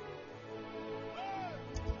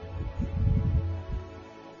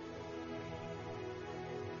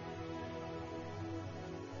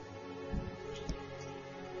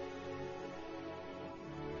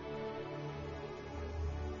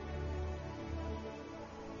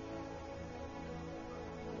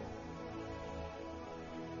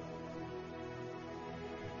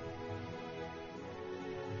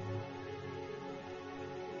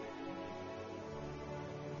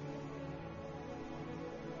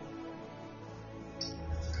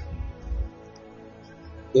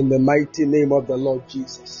 In the mighty name of the Lord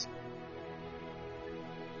Jesus.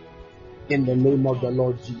 In the name of the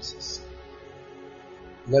Lord Jesus.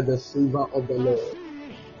 Let the favor of the Lord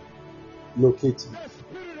locate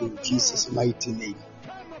you. In Jesus' mighty name,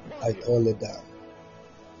 I call it down.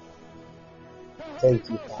 Thank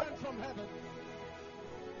you, Father.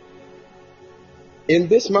 In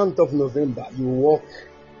this month of November, you walk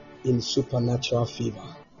in supernatural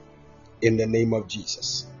favor. In the name of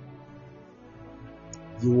Jesus.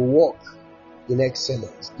 You will walk in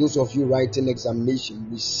excellence. Those of you writing examination,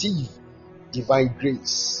 receive divine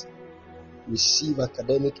grace. Receive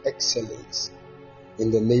academic excellence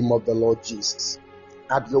in the name of the Lord Jesus.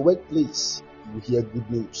 At your workplace, you hear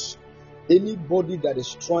good news. Anybody that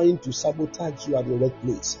is trying to sabotage you at your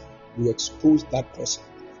workplace, we expose that person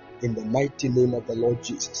in the mighty name of the Lord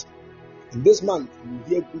Jesus. In this month, you will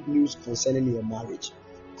hear good news concerning your marriage,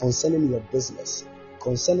 concerning your business,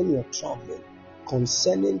 concerning your traveling,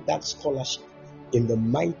 concerning that scholarship, in the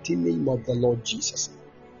mighty name of the Lord Jesus.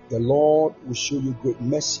 The Lord will show you great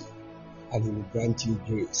mercy and He will grant you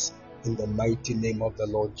grace in the mighty name of the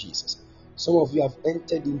Lord Jesus. Some of you have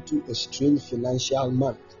entered into a strange financial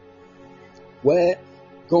month where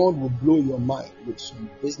God will blow your mind with some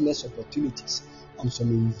business opportunities and some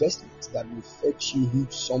investments that will fetch you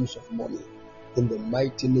huge sums of money in the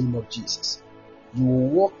mighty name of Jesus. You will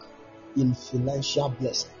walk in financial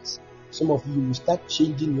blessings. Some of you will start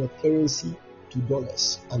changing your currency to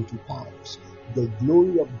dollars and to pounds. The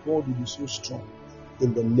glory of God will be so strong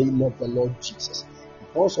in the name of the Lord Jesus.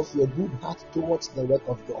 Because of your good heart towards the work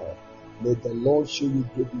of God, may the Lord show you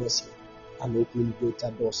great mercy and open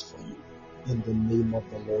greater doors for you in the name of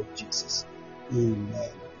the Lord Jesus. Amen.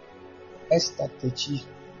 Esther Techi,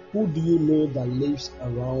 who do you know that lives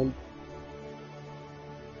around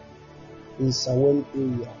in Sawen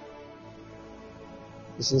area?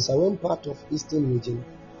 It's in Sawen part of Eastern region.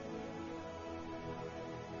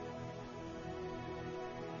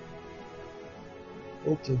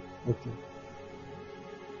 Okay.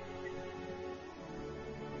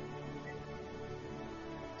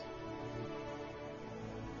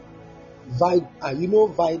 You know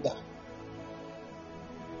Vida?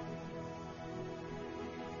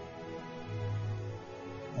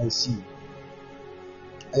 I see.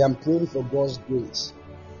 I am praying for God's grace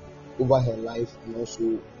over her life and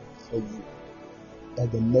also for you,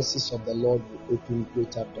 that the mercies of the Lord will open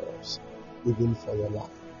greater doors even for your life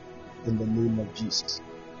in the name of Jesus.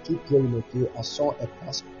 Keep praying, okay? I saw a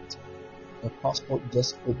passport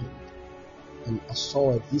just opened, and I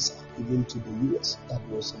saw a visa even to the US that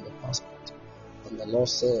was in the passport, and the Lord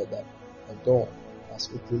said that the door has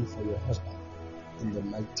opened for your husband in the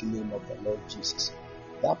mighty name of the Lord Jesus.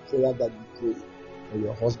 That prayer that you prayed for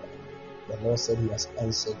your husband, the Lord said He has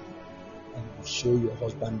answered you and will show your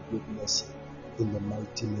husband great mercy in the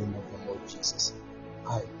mighty name of the Lord Jesus.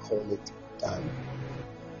 I call it done.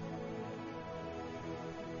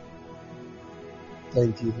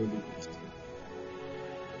 Thank you, Holy Ghost.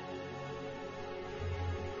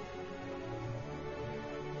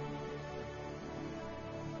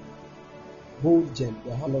 Bold Jen,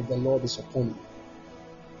 the hand of the Lord is upon you.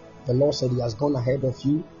 The Lord said He has gone ahead of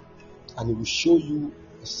you and He will show you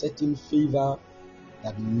a certain favor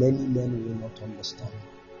that many men will not understand.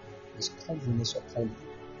 His covering is upon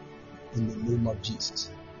you in the name of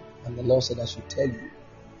Jesus. And the Lord said, I should tell you,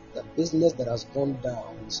 the business that has gone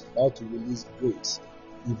down is about to release grace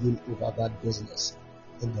even over that business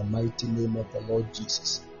in the mighty name of the Lord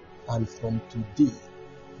Jesus. And from today,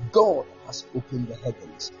 God has opened the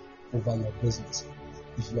heavens over your business.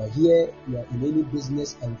 If you are here, you are in any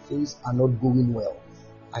business and things are not going well,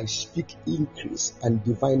 I speak increase and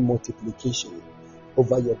divine multiplication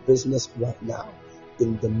over your business right now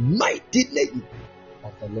in the mighty name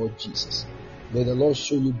of the Lord Jesus. May the Lord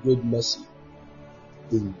show you great mercy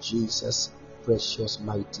in Jesus' precious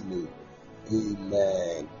mighty name.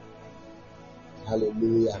 Amen.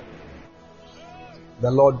 Hallelujah.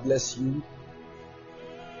 The Lord bless you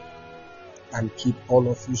and keep all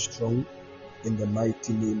of you strong in the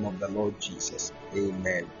mighty name of the Lord Jesus.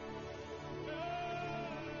 Amen.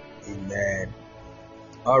 Amen.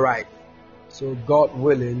 All right. So God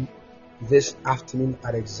willing, this afternoon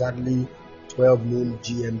at exactly 12 noon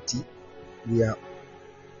GMT, we are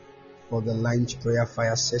for the lunch prayer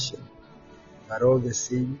fire session. But all the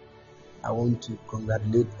same, I want to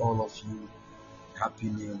congratulate all of you. Happy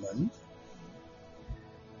New Month.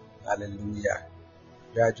 Hallelujah.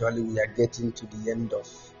 Gradually we are getting to the end of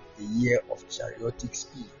the year of chariotic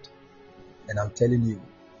speed. And I'm telling you,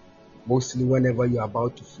 mostly whenever you are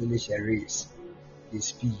about to finish a race, the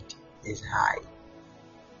speed is high.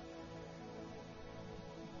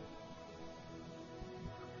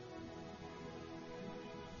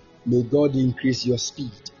 May God increase your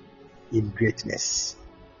speed in greatness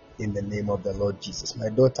in the name of the Lord Jesus. My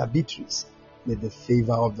daughter Beatrice, may the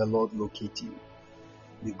favor of the Lord locate you.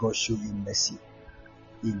 May God show you mercy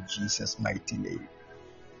in Jesus' mighty name.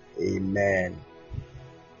 Amen.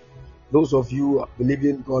 Those of you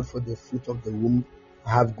believing God for the fruit of the womb,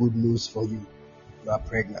 I have good news for you. You are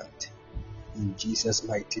pregnant in Jesus'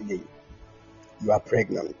 mighty name. You are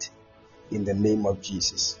pregnant in the name of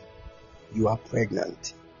Jesus. You are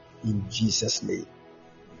pregnant in Jesus' name.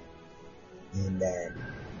 Amen.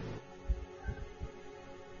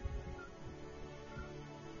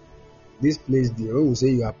 This place, the when we say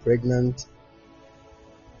you are pregnant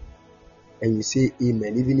and you say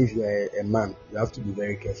amen, even if you are a man, you have to be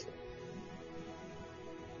very careful.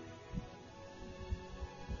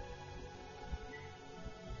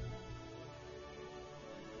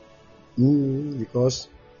 Because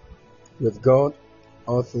with God,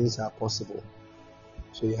 all things are possible.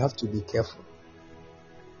 So you have to be careful.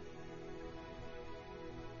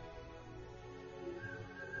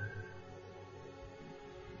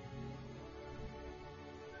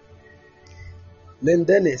 Then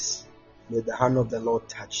Dennis, may the hand of the Lord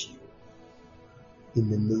touch you in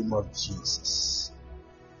the name of Jesus.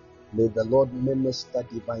 May the Lord minister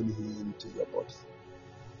divine healing to your body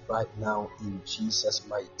right now in Jesus'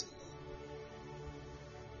 mighty name.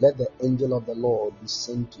 Let the angel of the Lord be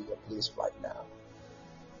sent to your place right now.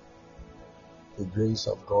 The grace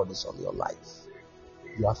of God is on your life.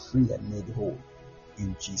 You are free and made whole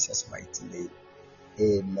in Jesus' mighty name.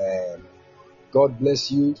 Amen. God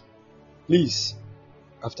bless you. Please,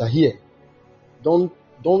 after here, don't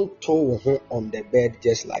throw her on the bed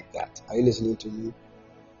just like that. Are you listening to me?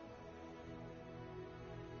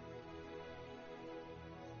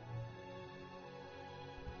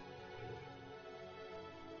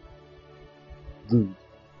 Good.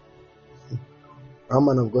 Our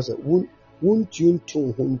man of God said, won't you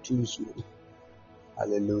throw him too soon?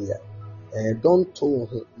 Hallelujah. Don't throw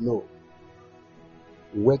him. No.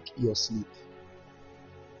 Wake your sleep.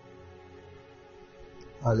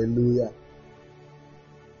 Hallelujah.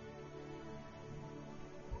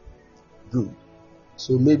 Good.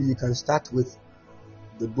 So maybe you can start with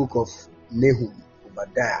the book of Nahum,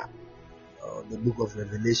 Obadiah, or the book of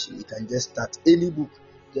Revelation. You can just start any book.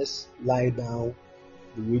 Just lie down,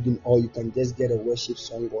 be reading, or you can just get a worship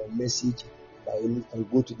song or a message. You can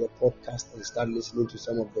go to the podcast and start listening to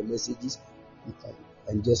some of the messages. You can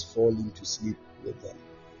and just fall into sleep with them.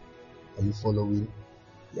 Are you following?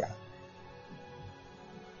 Yeah.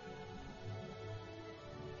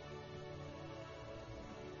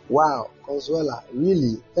 Wow, Consuela,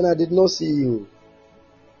 really? And I did not see you.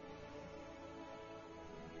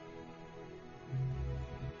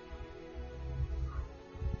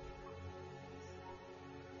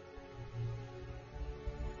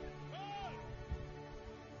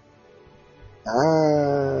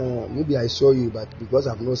 Maybe I saw you, but because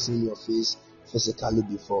I've not seen your face physically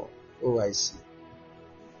before. Oh, I see.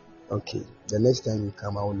 Okay, the next time you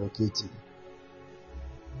come, I will locate you.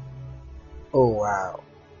 Oh, wow.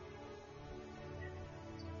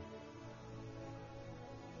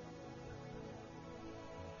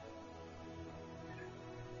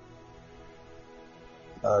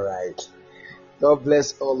 All right. God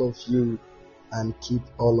bless all of you and keep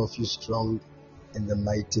all of you strong in the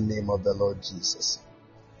mighty name of the Lord Jesus.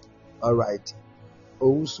 All right.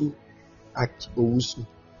 Owusu, at Owusu.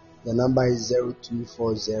 The number is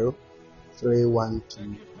 0240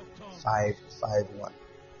 312 551.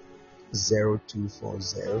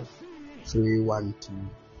 0240 312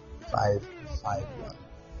 551.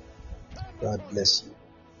 God bless you.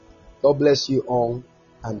 God bless you all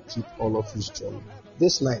and keep all of you strong.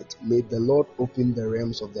 This night, may the Lord open the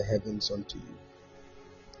realms of the heavens unto you.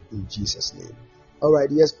 In Jesus' name. All right,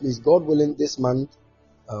 yes, please. God willing, this month,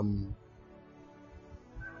 on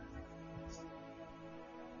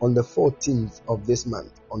the 14th of this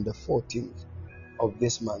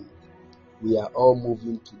month, we are all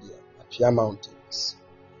moving to the Apia Mountains.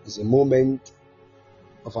 It's a moment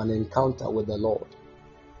of an encounter with the Lord.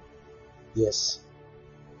 Yes.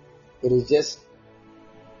 It is just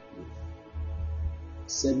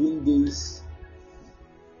 7 days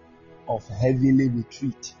of heavenly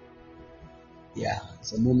retreat. Yeah,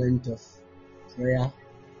 it's a moment of prayer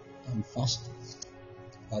and fasting.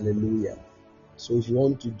 Hallelujah. So if you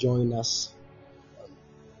want to join us,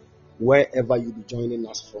 wherever you be joining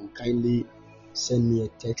us from, kindly send me a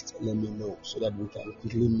text and let me know so that we can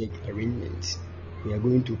quickly make arrangements. We are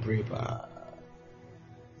going to pray.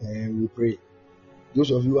 We pray.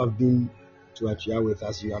 Those of you who have been to Achia with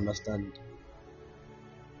us, you understand.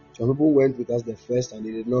 Some people went with us the first and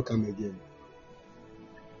they did not come again.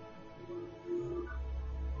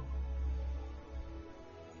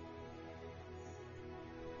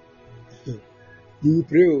 You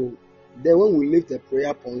pray. Then when we lift the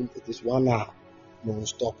prayer point, it is 1 hour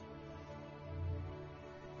non-stop.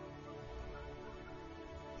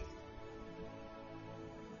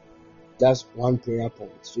 That's one prayer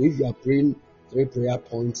point. So if you are praying 3 prayer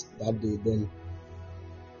points that day, then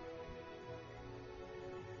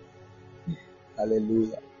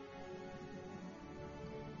hallelujah.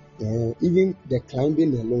 Even the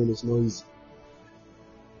climbing alone is not easy.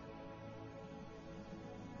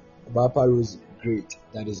 Bapa Rose, great.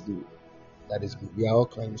 That is good. We are all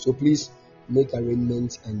climbing. So please make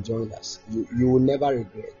arrangements and join us. You will never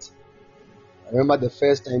regret. I remember the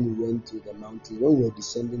first time we went to the mountain, when we were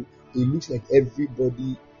descending, it looks like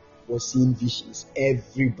everybody was seeing visions.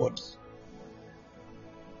 Everybody.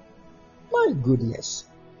 My goodness.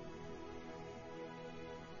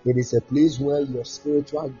 It is a place where your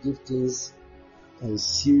spiritual giftings can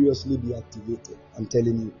seriously be activated. I'm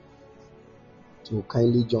telling you. So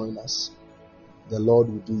kindly join us. The Lord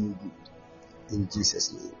will do you good. In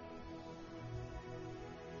Jesus' name.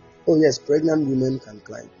 Oh yes, pregnant women can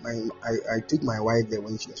climb. I took my wife there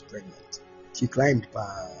when she was pregnant. She climbed.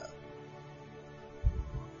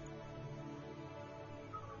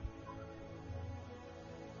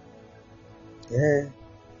 Yeah.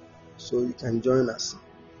 So you can join us.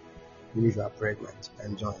 If you are pregnant, you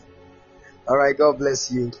can join. Alright, God bless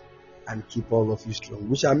you and keep all of you strong.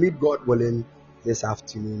 We shall meet, God willing, this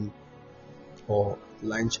afternoon for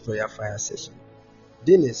lunch prayer fire session.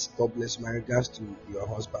 Dennis, God bless. My regards to your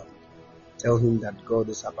husband. Tell him that God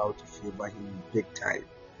is about to favor him big time.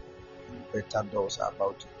 Better doors are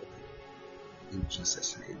about to open. In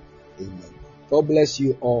Jesus' name. Amen. God bless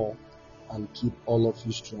you all and keep all of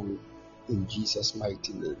you strong in Jesus'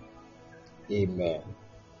 mighty name. Amen.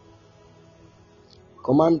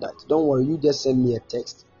 Command that. Don't worry, you just send me a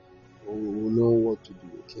text. We will know what to do,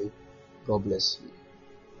 okay? God bless you.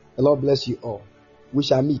 The Lord bless you all. We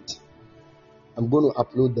shall meet. I'm going to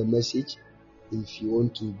upload the message. If you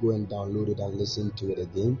want to go and download it and listen to it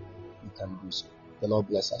again, you can do so. The Lord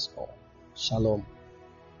bless us all. Shalom.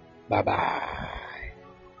 Bye-bye.